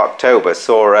 23rd of October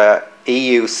saw an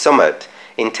EU summit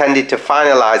intended to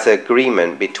finalise an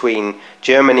agreement between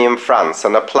Germany and France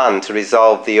on a plan to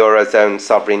resolve the Eurozone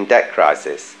sovereign debt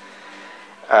crisis.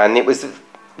 And it was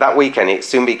that weekend it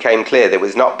soon became clear that it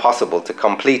was not possible to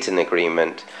complete an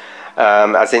agreement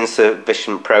as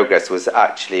insufficient progress was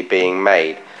actually being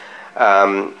made.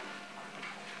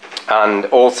 And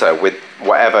also with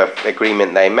whatever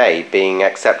agreement they made being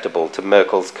acceptable to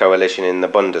Merkel's coalition in the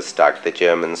Bundestag,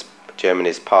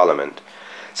 Germany's parliament.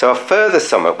 So a further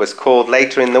summit was called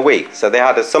later in the week. So they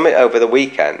had a summit over the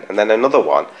weekend and then another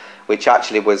one, which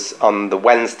actually was on the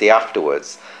Wednesday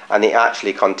afterwards, and it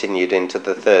actually continued into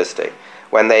the Thursday,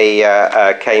 when they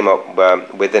came up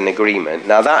with an agreement.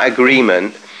 Now that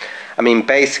agreement, I mean,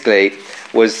 basically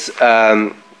was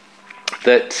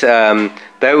that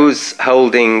those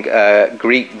holding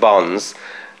Greek bonds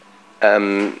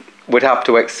would have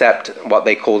to accept what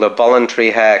they called a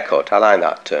voluntary haircut, I like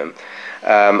that term,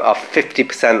 of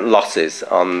 50% losses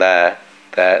on their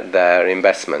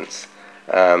investments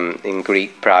in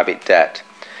Greek private debt.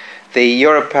 The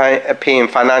European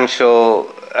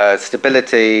Financial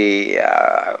Stability,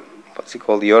 what's it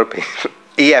called, the European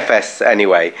EFS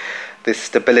anyway, this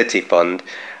stability fund,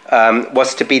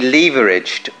 was to be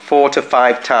leveraged 4 to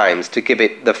 5 times to give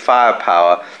it the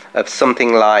firepower of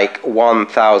something like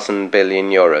 1,000 billion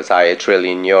euros, i.e. a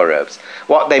trillion euros.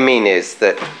 What they mean is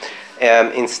that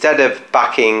instead of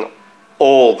backing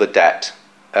all the debt,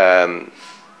 the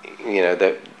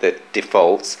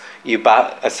defaults, you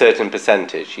back a certain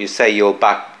percentage. You say you'll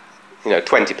back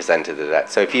 20% of the debt.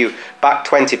 So if you back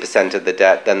 20% of the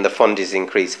debt, then the fund is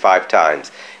increased 5 times.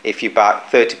 If you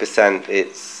back 30%,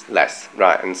 it's less,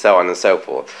 right, and so on and so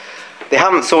forth. They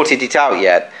haven't sorted it out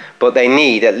yet, but they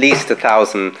need at least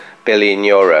 1,000 billion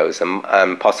euros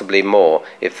and possibly more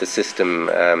if the system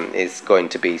is going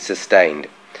to be sustained.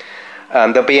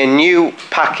 There'll be a new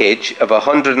package of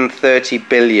 130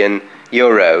 billion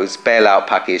euros bailout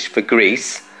package for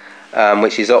Greece,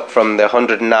 which is up from the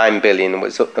 109 billion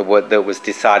that was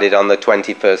decided on the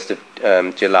 21st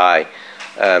of July,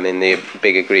 in the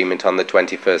big agreement on the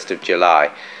 21st of July.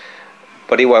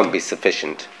 But it won't be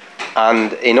sufficient.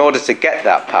 And in order to get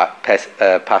that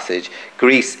passage,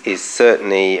 Greece is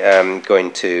certainly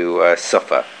going to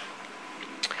suffer.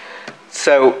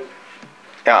 So,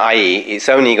 i.e., it's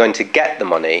only going to get the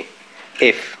money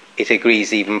if it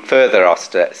agrees even further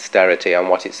austerity on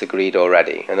what it's agreed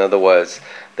already. In other words,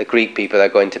 the Greek people are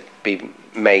going to be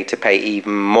made to pay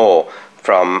even more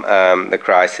from the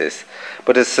crisis.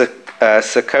 But as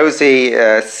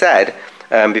Sarkozy said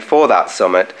before that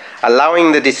summit,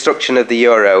 allowing the destruction of the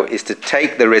euro is to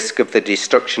take the risk of the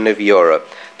destruction of Europe.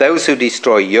 Those who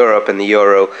destroy Europe and the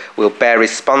euro will bear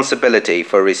responsibility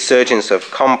for a resurgence of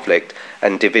conflict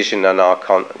and division on our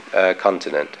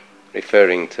continent,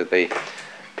 referring to the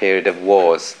period of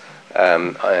wars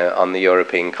on the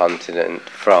European continent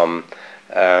from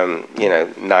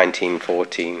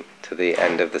 1914 to the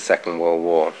end of the Second World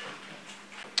War.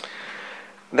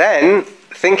 Then,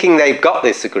 thinking they've got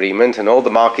this agreement and all the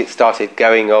markets started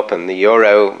going up and the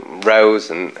euro rose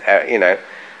and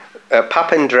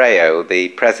Papandreou,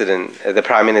 the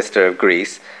Prime Minister of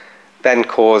Greece, then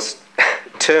caused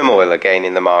turmoil again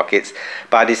in the markets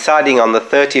by deciding on the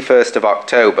 31st of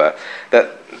October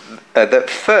that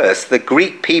first the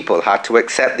Greek people had to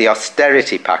accept the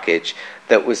austerity package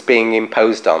that was being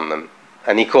imposed on them,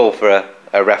 and he called for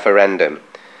a referendum.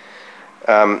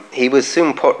 He was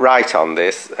soon put right on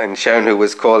this and shown who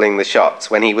was calling the shots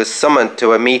when he was summoned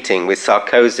to a meeting with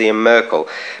Sarkozy and Merkel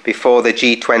before the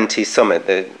G20 summit,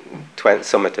 the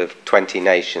summit of 20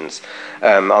 nations,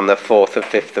 on the 4th or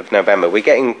 5th of November. We're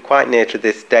getting quite near to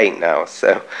this date now,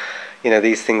 so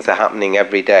these things are happening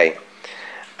every day.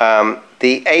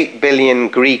 The 8 billion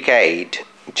Greek aid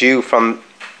due from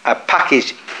a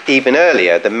package even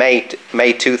earlier, the May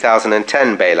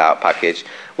 2010 bailout package,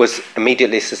 was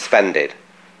immediately suspended.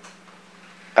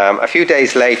 A few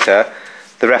days later,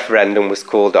 the referendum was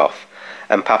called off,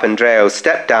 and Papandreou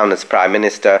stepped down as Prime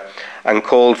Minister and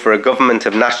called for a government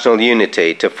of national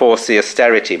unity to force the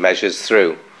austerity measures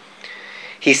through.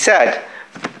 He said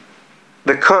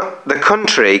the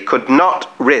country could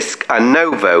not risk a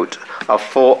no vote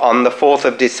on the 4th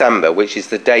of December, which is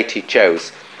the date he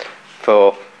chose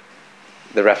for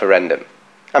the referendum.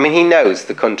 I mean, he knows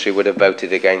the country would have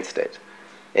voted against it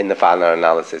in the final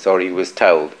analysis, or he was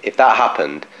told. If that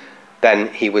happened,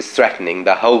 then he was threatening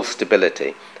the whole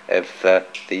stability of the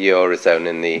Eurozone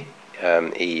and the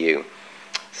EU.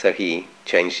 So he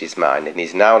changed his mind, and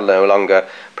he's now no longer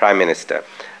Prime Minister.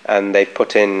 And they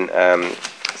put in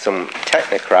some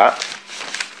technocrat.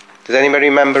 Does anybody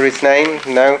remember his name?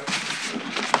 No?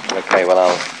 Okay, well,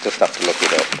 I'll just have to look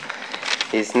it up.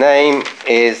 His name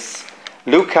is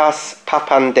Lucas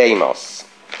Papandemos.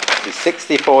 He's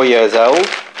 64 years old.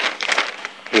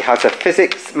 He has a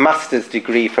physics master's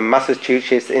degree from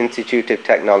Massachusetts Institute of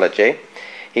Technology.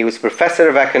 He was professor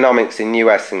of economics in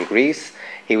US and Greece.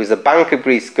 He was a Bank of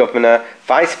Greece governor,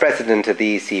 vice president of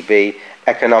the ECB,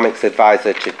 economics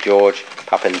advisor to George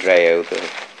Papandreou, the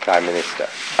prime minister.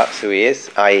 That's who he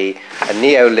is, i.e. a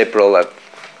neoliberal of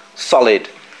solid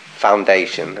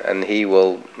foundation, and he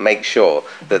will make sure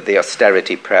that the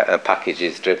austerity package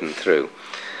is driven through.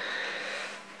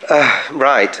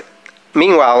 Right.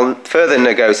 Meanwhile, further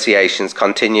negotiations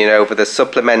continue over the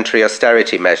supplementary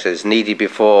austerity measures needed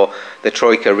before the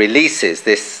Troika releases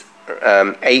this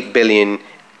 8 billion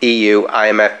EU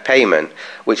IMF payment,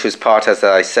 which was part, as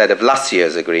I said, of last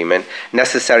year's agreement,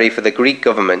 necessary for the Greek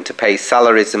government to pay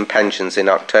salaries and pensions in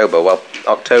October. Well,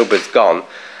 October's gone.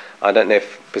 I don't know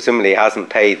if, presumably he hasn't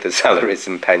paid the salaries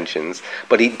and pensions,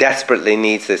 but he desperately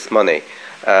needs this money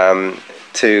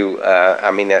to,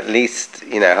 at least,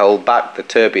 hold back the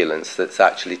turbulence that's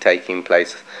actually taking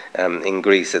place in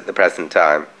Greece at the present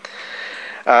time.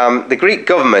 The Greek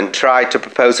government tried to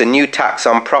propose a new tax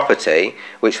on property,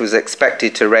 which was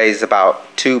expected to raise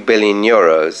about 2 billion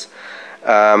euros,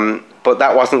 but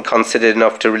that wasn't considered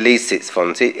enough to release its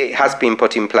funds. It has been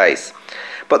put in place.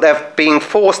 But they're being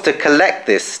forced to collect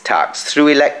this tax through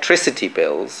electricity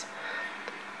bills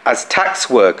as tax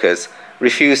workers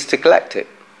refuse to collect it.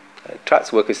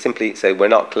 Tax workers simply say, we're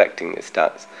not collecting this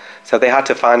tax. So they had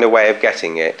to find a way of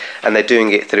getting it, and they're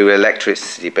doing it through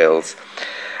electricity bills.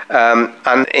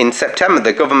 And in September,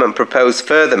 the government proposed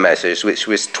further measures, which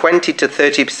was 20 to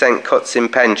 30% cuts in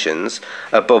pensions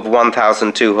above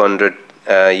 1,200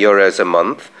 euros a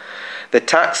month. The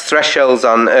tax thresholds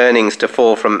on earnings to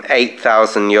fall from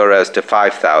 8,000 euros to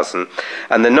 5,000,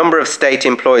 and the number of state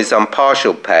employees on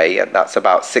partial pay, and that's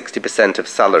about 60% of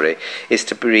salary, is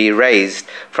to be raised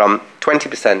from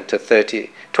 20% to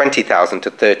 20,000 to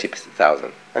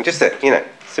 30,000. And just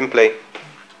simply,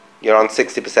 you're on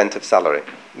 60% of salary.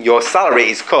 Your salary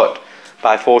is cut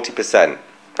by 40%,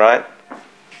 right?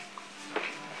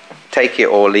 Take it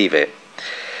or leave it.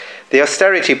 The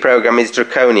austerity program is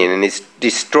draconian and is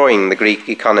destroying the Greek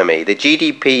economy. The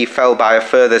GDP fell by a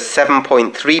further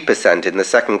 7.3% in the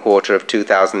second quarter of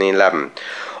 2011.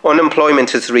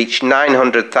 Unemployment has reached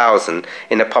 900,000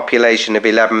 in a population of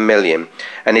 11 million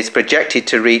and is projected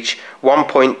to reach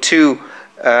 1.2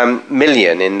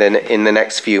 million in the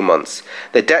next few months.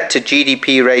 The debt to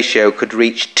GDP ratio could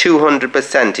reach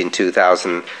 200% in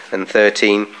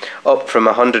 2013, up from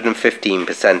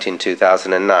 115% in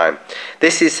 2009.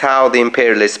 This is how the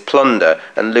imperialists plunder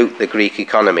and loot the Greek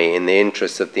economy in the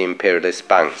interests of the imperialist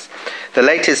banks. The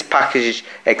latest package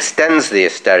extends the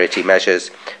austerity measures,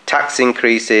 tax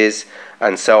increases,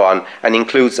 and so on, and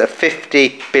includes a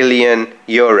 €50 billion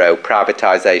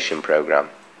privatisation programme.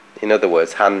 In other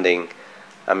words,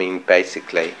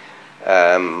 basically,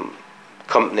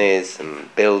 companies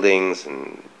and buildings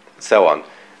and so on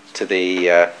to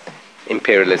the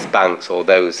imperialist banks or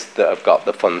those that have got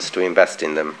the funds to invest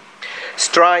in them.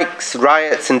 Strikes,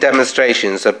 riots and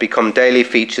demonstrations have become daily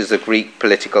features of Greek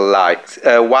political life.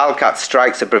 Wildcat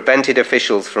strikes have prevented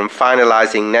officials from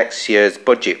finalising next year's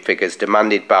budget figures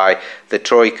demanded by the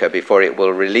Troika before it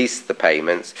will release the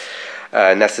payments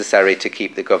necessary to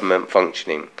keep the government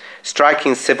functioning.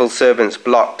 Striking civil servants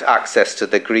blocked access to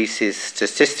the Greece's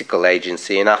statistical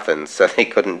agency in Athens, so they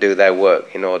couldn't do their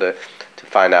work in order to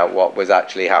find out what was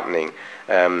actually happening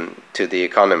to the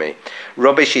economy.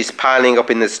 Rubbish is piling up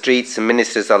in the streets and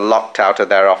ministers are locked out of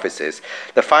their offices.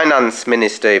 The finance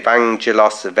minister,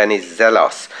 Evangelos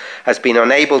Venizelos, has been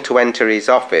unable to enter his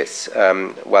office.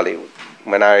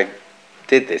 When I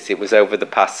did this, it was over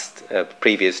the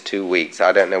previous 2 weeks.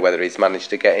 I don't know whether he's managed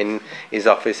to get in his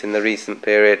office in the recent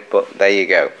period, but there you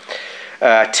go.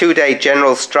 A two-day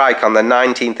general strike on the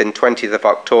 19th and 20th of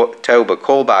October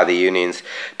called by the unions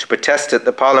to protest at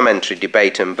the parliamentary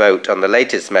debate and vote on the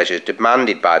latest measures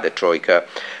demanded by the Troika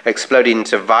exploded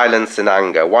into violence and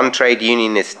anger. One trade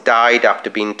unionist died after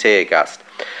being tear-gassed.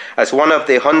 As one of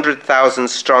the 100,000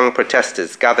 strong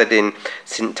protesters gathered in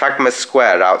Syntagma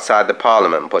Square outside the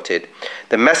Parliament put it,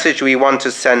 "The message we want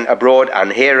to send abroad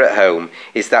and here at home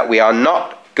is that we are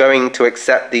not going to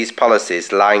accept these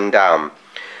policies lying down."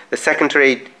 The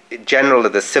Secretary General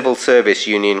of the Civil Service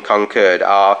Union concurred.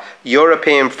 "Our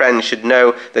European friends should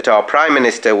know that our Prime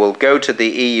Minister will go to the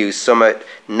EU summit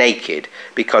naked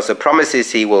because the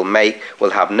promises he will make will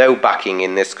have no backing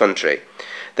in this country.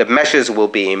 The measures will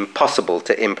be impossible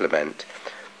to implement."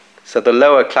 So the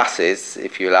lower classes,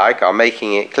 if you like, are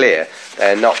making it clear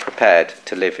they're not prepared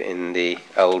to live in the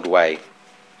old way.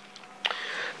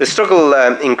 The struggle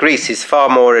in Greece is far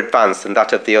more advanced than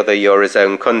that of the other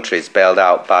Eurozone countries bailed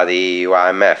out by the EU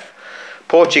IMF.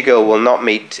 Portugal will not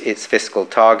meet its fiscal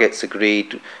targets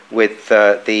agreed with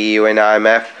the EU and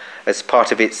IMF as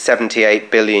part of its €78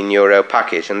 billion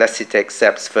package unless it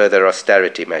accepts further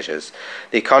austerity measures.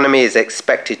 The economy is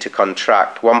expected to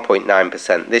contract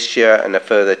 1.9% this year and a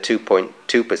further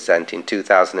 2.2% in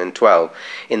 2012,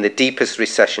 in the deepest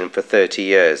recession for 30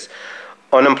 years.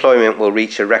 Unemployment will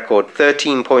reach a record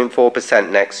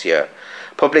 13.4% next year.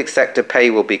 Public sector pay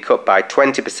will be cut by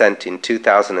 20% in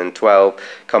 2012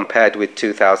 compared with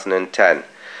 2010.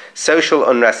 Social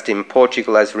unrest in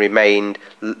Portugal has remained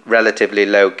relatively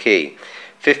low-key.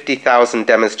 50,000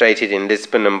 demonstrated in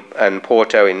Lisbon and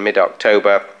Porto in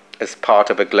mid-October as part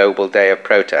of a global day of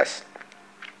protest.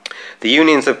 The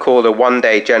unions have called a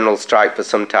one-day general strike for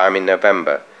some time in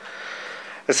November.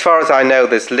 As far as I know,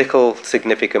 there's little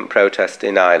significant protest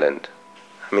in Ireland.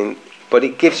 But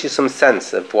it gives you some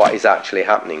sense of what is actually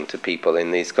happening to people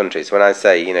in these countries. When I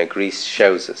say, Greece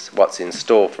shows us what's in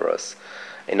store for us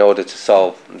in order to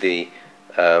solve the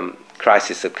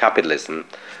crisis of capitalism,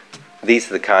 these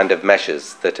are the kind of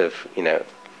measures that have,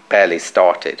 barely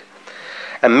started.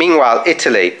 And meanwhile,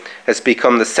 Italy has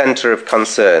become the centre of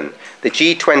concern. The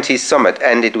G20 summit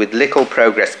ended with little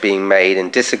progress being made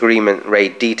and disagreement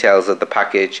raised details of the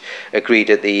package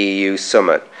agreed at the EU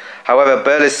summit. However,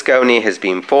 Berlusconi has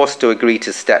been forced to agree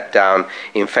to step down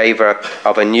in favour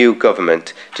of a new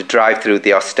government to drive through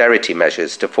the austerity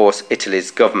measures to force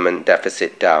Italy's government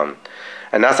deficit down.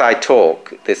 And as I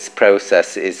talk, this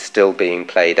process is still being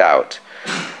played out.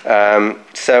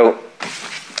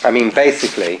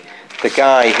 Basically, the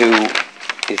guy who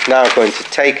is now going to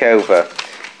take over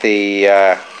the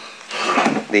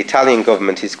Italian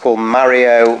government is called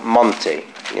Mario Monti.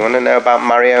 You want to know about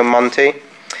Mario Monti?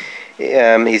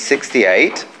 He's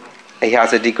 68. He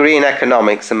has a degree in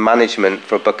economics and management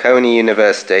from Bocconi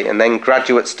University and then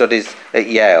graduate studies at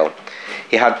Yale.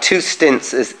 He had 2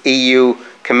 stints as EU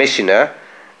Commissioner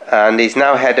and is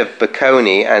now head of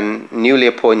Bocconi and newly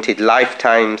appointed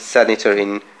lifetime senator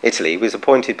in Italy. He was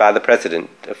appointed by the president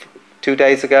 2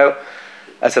 days ago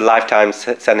as a lifetime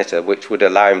senator, which would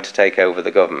allow him to take over the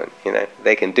government.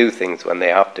 They can do things when they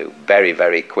have to, very,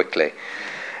 very quickly.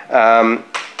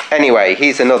 Anyway,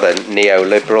 he's another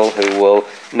neoliberal who will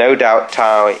no doubt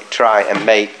try and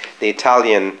make the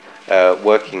Italian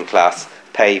working class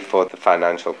pay for the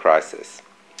financial crisis.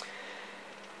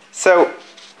 So,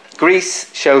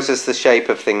 Greece shows us the shape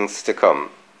of things to come.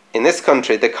 In this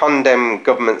country, the Condem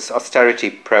government's austerity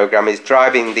programme is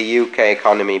driving the UK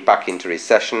economy back into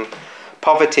recession.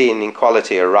 Poverty and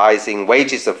inequality are rising,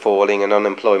 wages are falling, and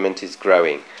unemployment is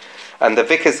growing. And the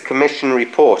Vickers Commission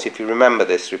report, if you remember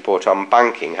this report on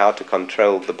banking, how to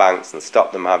control the banks and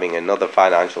stop them having another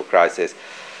financial crisis,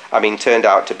 turned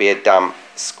out to be a damp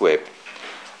squib.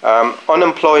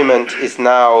 Unemployment is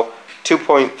now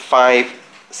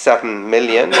 2.57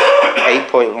 million,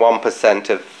 8.1%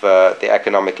 of the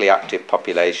economically active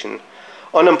population.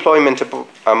 Unemployment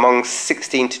among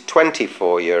 16 to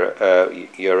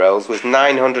 24-year-olds was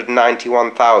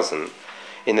 991,000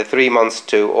 in the 3 months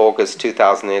to August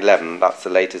 2011. That's the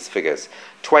latest figures.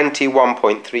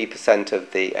 21.3%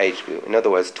 of the age group. In other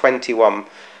words,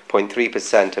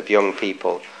 21.3% of young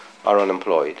people are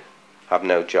unemployed, have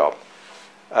no job.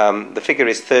 The figure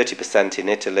is 30% in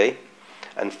Italy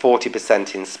and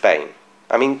 40% in Spain.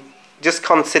 Just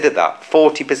consider that.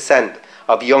 40%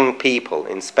 of young people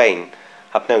in Spain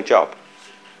have no job,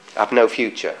 have no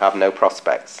future, have no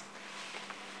prospects.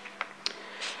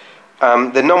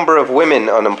 The number of women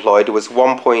unemployed was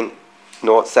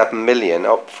 1.07 million,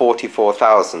 up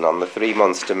 44,000 on the 3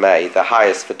 months to May, the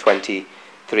highest for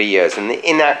 23 years. And the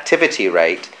inactivity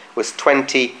rate was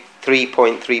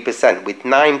 23.3%, with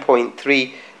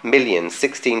 9.3 million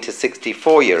 16 to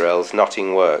 64-year-olds not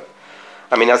in work.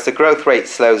 As the growth rate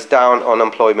slows down,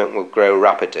 unemployment will grow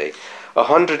rapidly.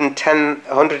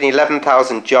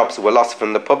 111,000 jobs were lost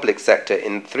from the public sector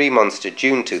in 3 months to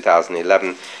June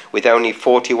 2011, with only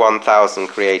 41,000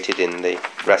 created in the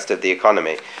rest of the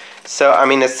economy. So,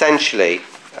 essentially,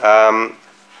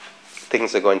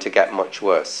 things are going to get much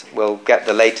worse. We'll get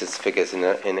the latest figures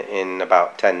in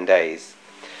about 10 days.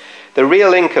 The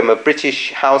real income of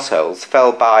British households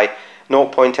fell by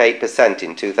 0.8%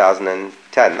 in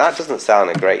 2010. That doesn't sound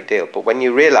a great deal, but when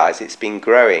you realise it's been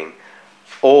growing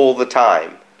all the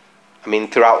time,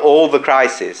 throughout all the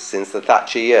crises since the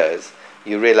Thatcher years,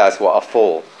 you realise what a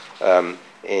fall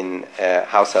in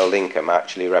household income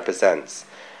actually represents.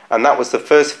 And that was the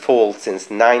first fall since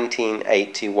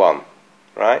 1981,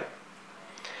 right?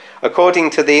 According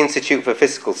to the Institute for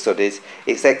Fiscal Studies,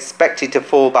 it's expected to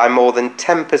fall by more than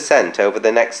 10% over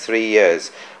the next 3 years,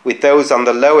 with those on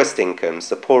the lowest incomes,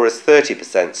 the poorest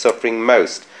 30%, suffering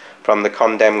most from the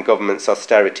Condem government's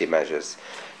austerity measures.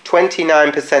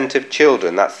 29% of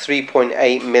children, that's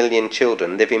 3.8 million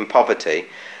children, live in poverty,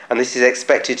 and this is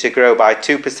expected to grow by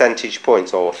 2 percentage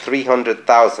points, or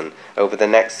 300,000, over the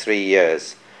next 3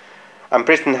 years. And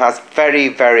Britain has very,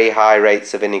 very high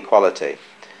rates of inequality.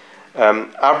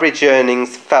 Average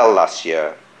earnings fell last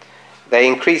year. They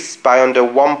increased by under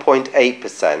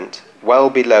 1.8%, well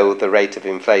below the rate of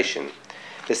inflation.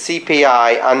 The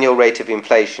CPI annual rate of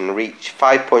inflation reached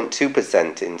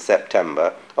 5.2% in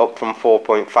September, up from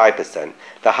 4.5%,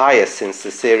 the highest since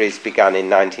the series began in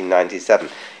 1997.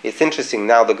 It's interesting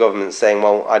now the government's saying,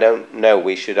 well, I don't know,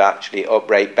 we should actually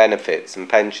uprate benefits and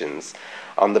pensions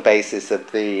on the basis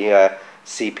of the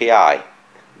CPI,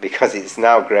 because it's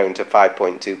now grown to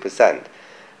 5.2%.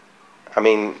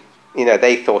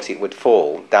 They thought it would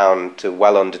fall down to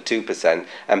well under 2%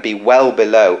 and be well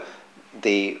below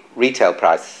the retail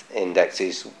price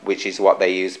indexes, which is what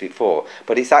they used before.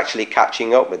 But it's actually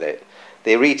catching up with it.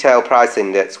 The retail price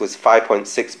index was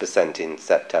 5.6% in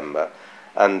September,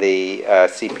 and the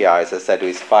CPI, as I said,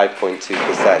 was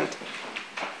 5.2%.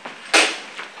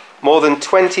 More than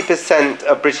 20%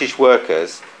 of British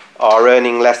workers are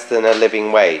earning less than a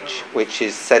living wage, which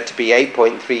is said to be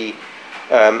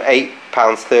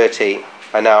 £8.30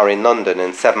 an hour in London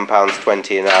and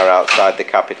 £7.20 an hour outside the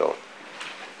capital.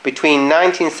 Between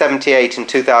 1978 and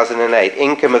 2008,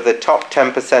 income of the top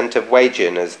 10% of wage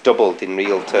earners doubled in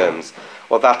real terms,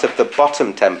 while that of the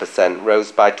bottom 10%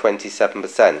 rose by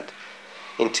 27%.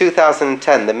 In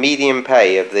 2010, the median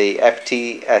pay of the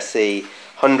FTSE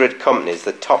 100 companies,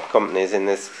 the top companies in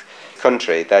this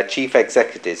country, their chief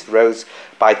executives rose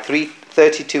by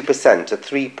 32% to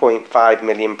 £3.5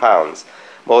 million,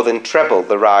 more than treble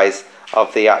the rise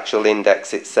of the actual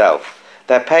index itself.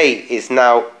 Their pay is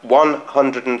now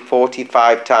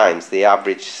 145 times the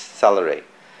average salary,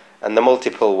 and the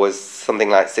multiple was something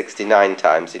like 69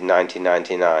 times in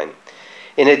 1999.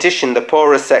 In addition, the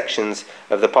poorer sections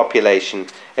of the population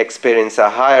experience a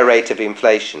higher rate of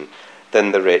inflation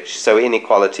than the rich, so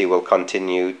inequality will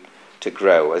continue to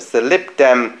grow. As the Lib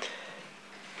Dem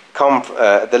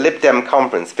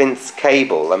conference, Vince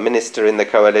Cable, a minister in the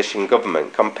coalition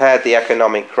government, compared the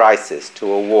economic crisis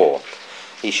to a war.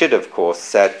 He should, of course,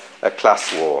 said a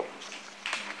class war.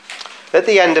 At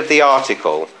the end of the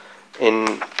article,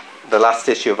 in the last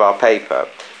issue of our paper,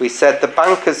 we said the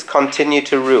bankers continue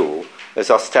to rule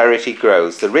as austerity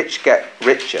grows, the rich get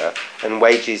richer and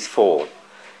wages fall.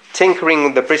 Tinkering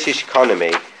with the British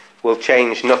economy will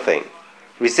change nothing.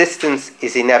 Resistance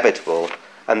is inevitable,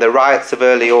 and the riots of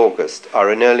early August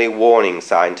are an early warning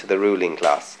sign to the ruling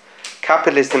class.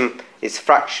 Capitalism is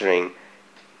fracturing.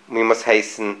 We must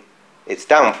hasten its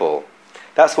downfall.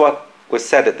 That's what was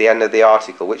said at the end of the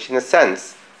article, which in a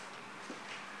sense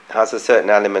has a certain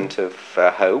element of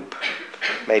hope,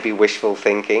 maybe wishful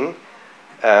thinking,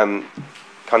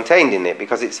 contained in it,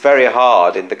 because it's very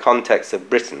hard in the context of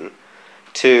Britain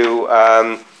to,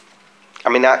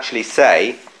 actually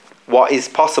say what is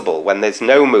possible when there's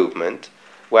no movement,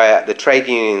 where the trade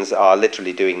unions are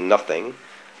literally doing nothing,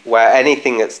 where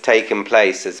anything that's taken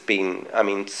place has been,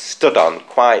 stood on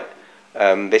quite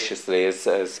viciously,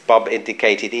 as Bob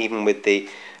indicated, even with the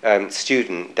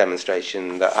student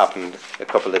demonstration that happened a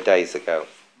couple of days ago.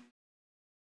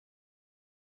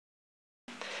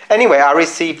 Anyway, I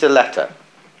received a letter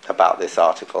about this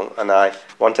article, and I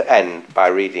want to end by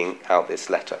reading out this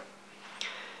letter.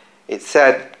 It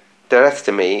said, addressed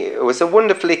to me, it was a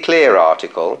wonderfully clear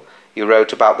article you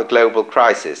wrote about the global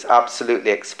crisis,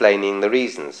 absolutely explaining the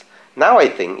reasons. Now I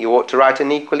think you ought to write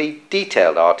an equally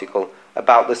detailed article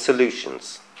about the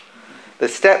solutions, the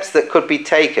steps that could be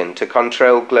taken to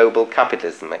control global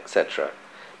capitalism, etc.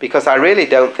 Because I really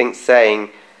don't think saying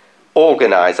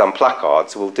organise on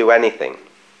placards will do anything.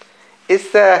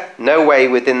 Is there no way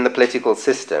within the political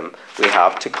system we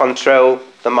have to control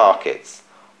the markets?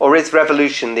 Or is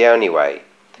revolution the only way?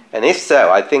 And if so,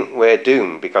 I think we're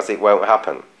doomed because it won't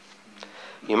happen.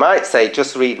 You might say,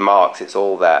 just read Marx, it's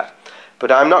all there.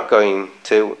 But I'm not going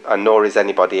to, and nor is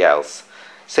anybody else.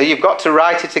 So you've got to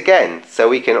write it again so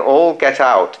we can all get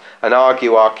out and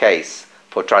argue our case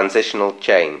for transitional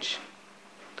change.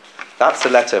 That's a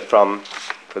letter from,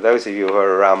 for those of you who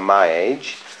are around my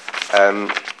age,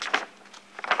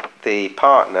 the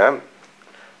partner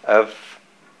of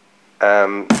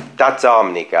Dad's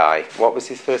Army guy. What was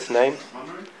his first name?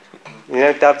 You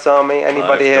know Dad's Army?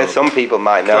 Anybody here? Some people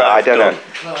might know. I don't know.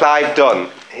 Clive Dunn.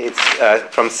 It's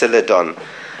from Scylla Dunn,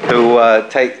 who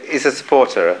is a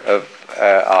supporter of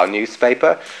our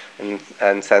newspaper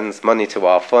and sends money to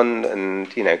our fund and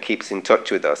keeps in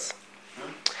touch with us.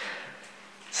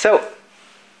 So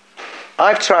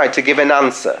I've tried to give an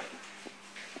answer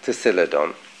to Scylla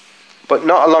Dunn, but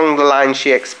not along the lines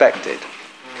she expected.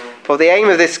 For the aim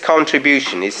of this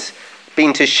contribution is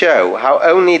been to show how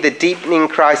only the deepening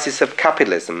crisis of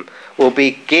capitalism will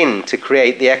begin to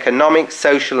create the economic,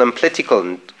 social and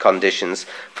political conditions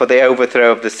for the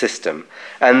overthrow of the system,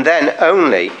 and then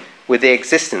only with the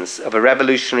existence of a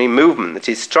revolutionary movement that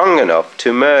is strong enough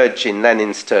to merge, in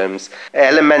Lenin's terms,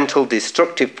 elemental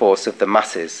destructive force of the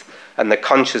masses and the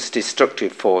conscious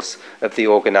destructive force of the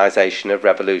organisation of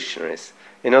revolutionaries.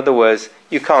 In other words,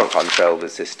 you can't control the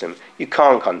system, you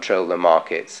can't control the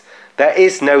markets. There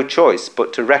is no choice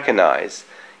but to recognise,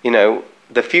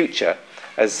 the future,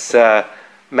 as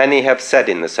many have said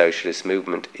in the socialist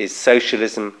movement, is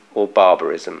socialism or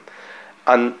barbarism.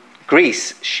 And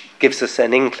Greece gives us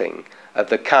an inkling of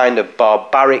the kind of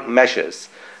barbaric measures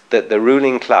that the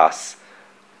ruling class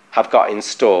have got in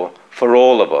store for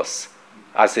all of us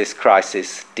as this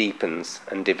crisis deepens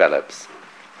and develops.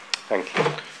 Thank you.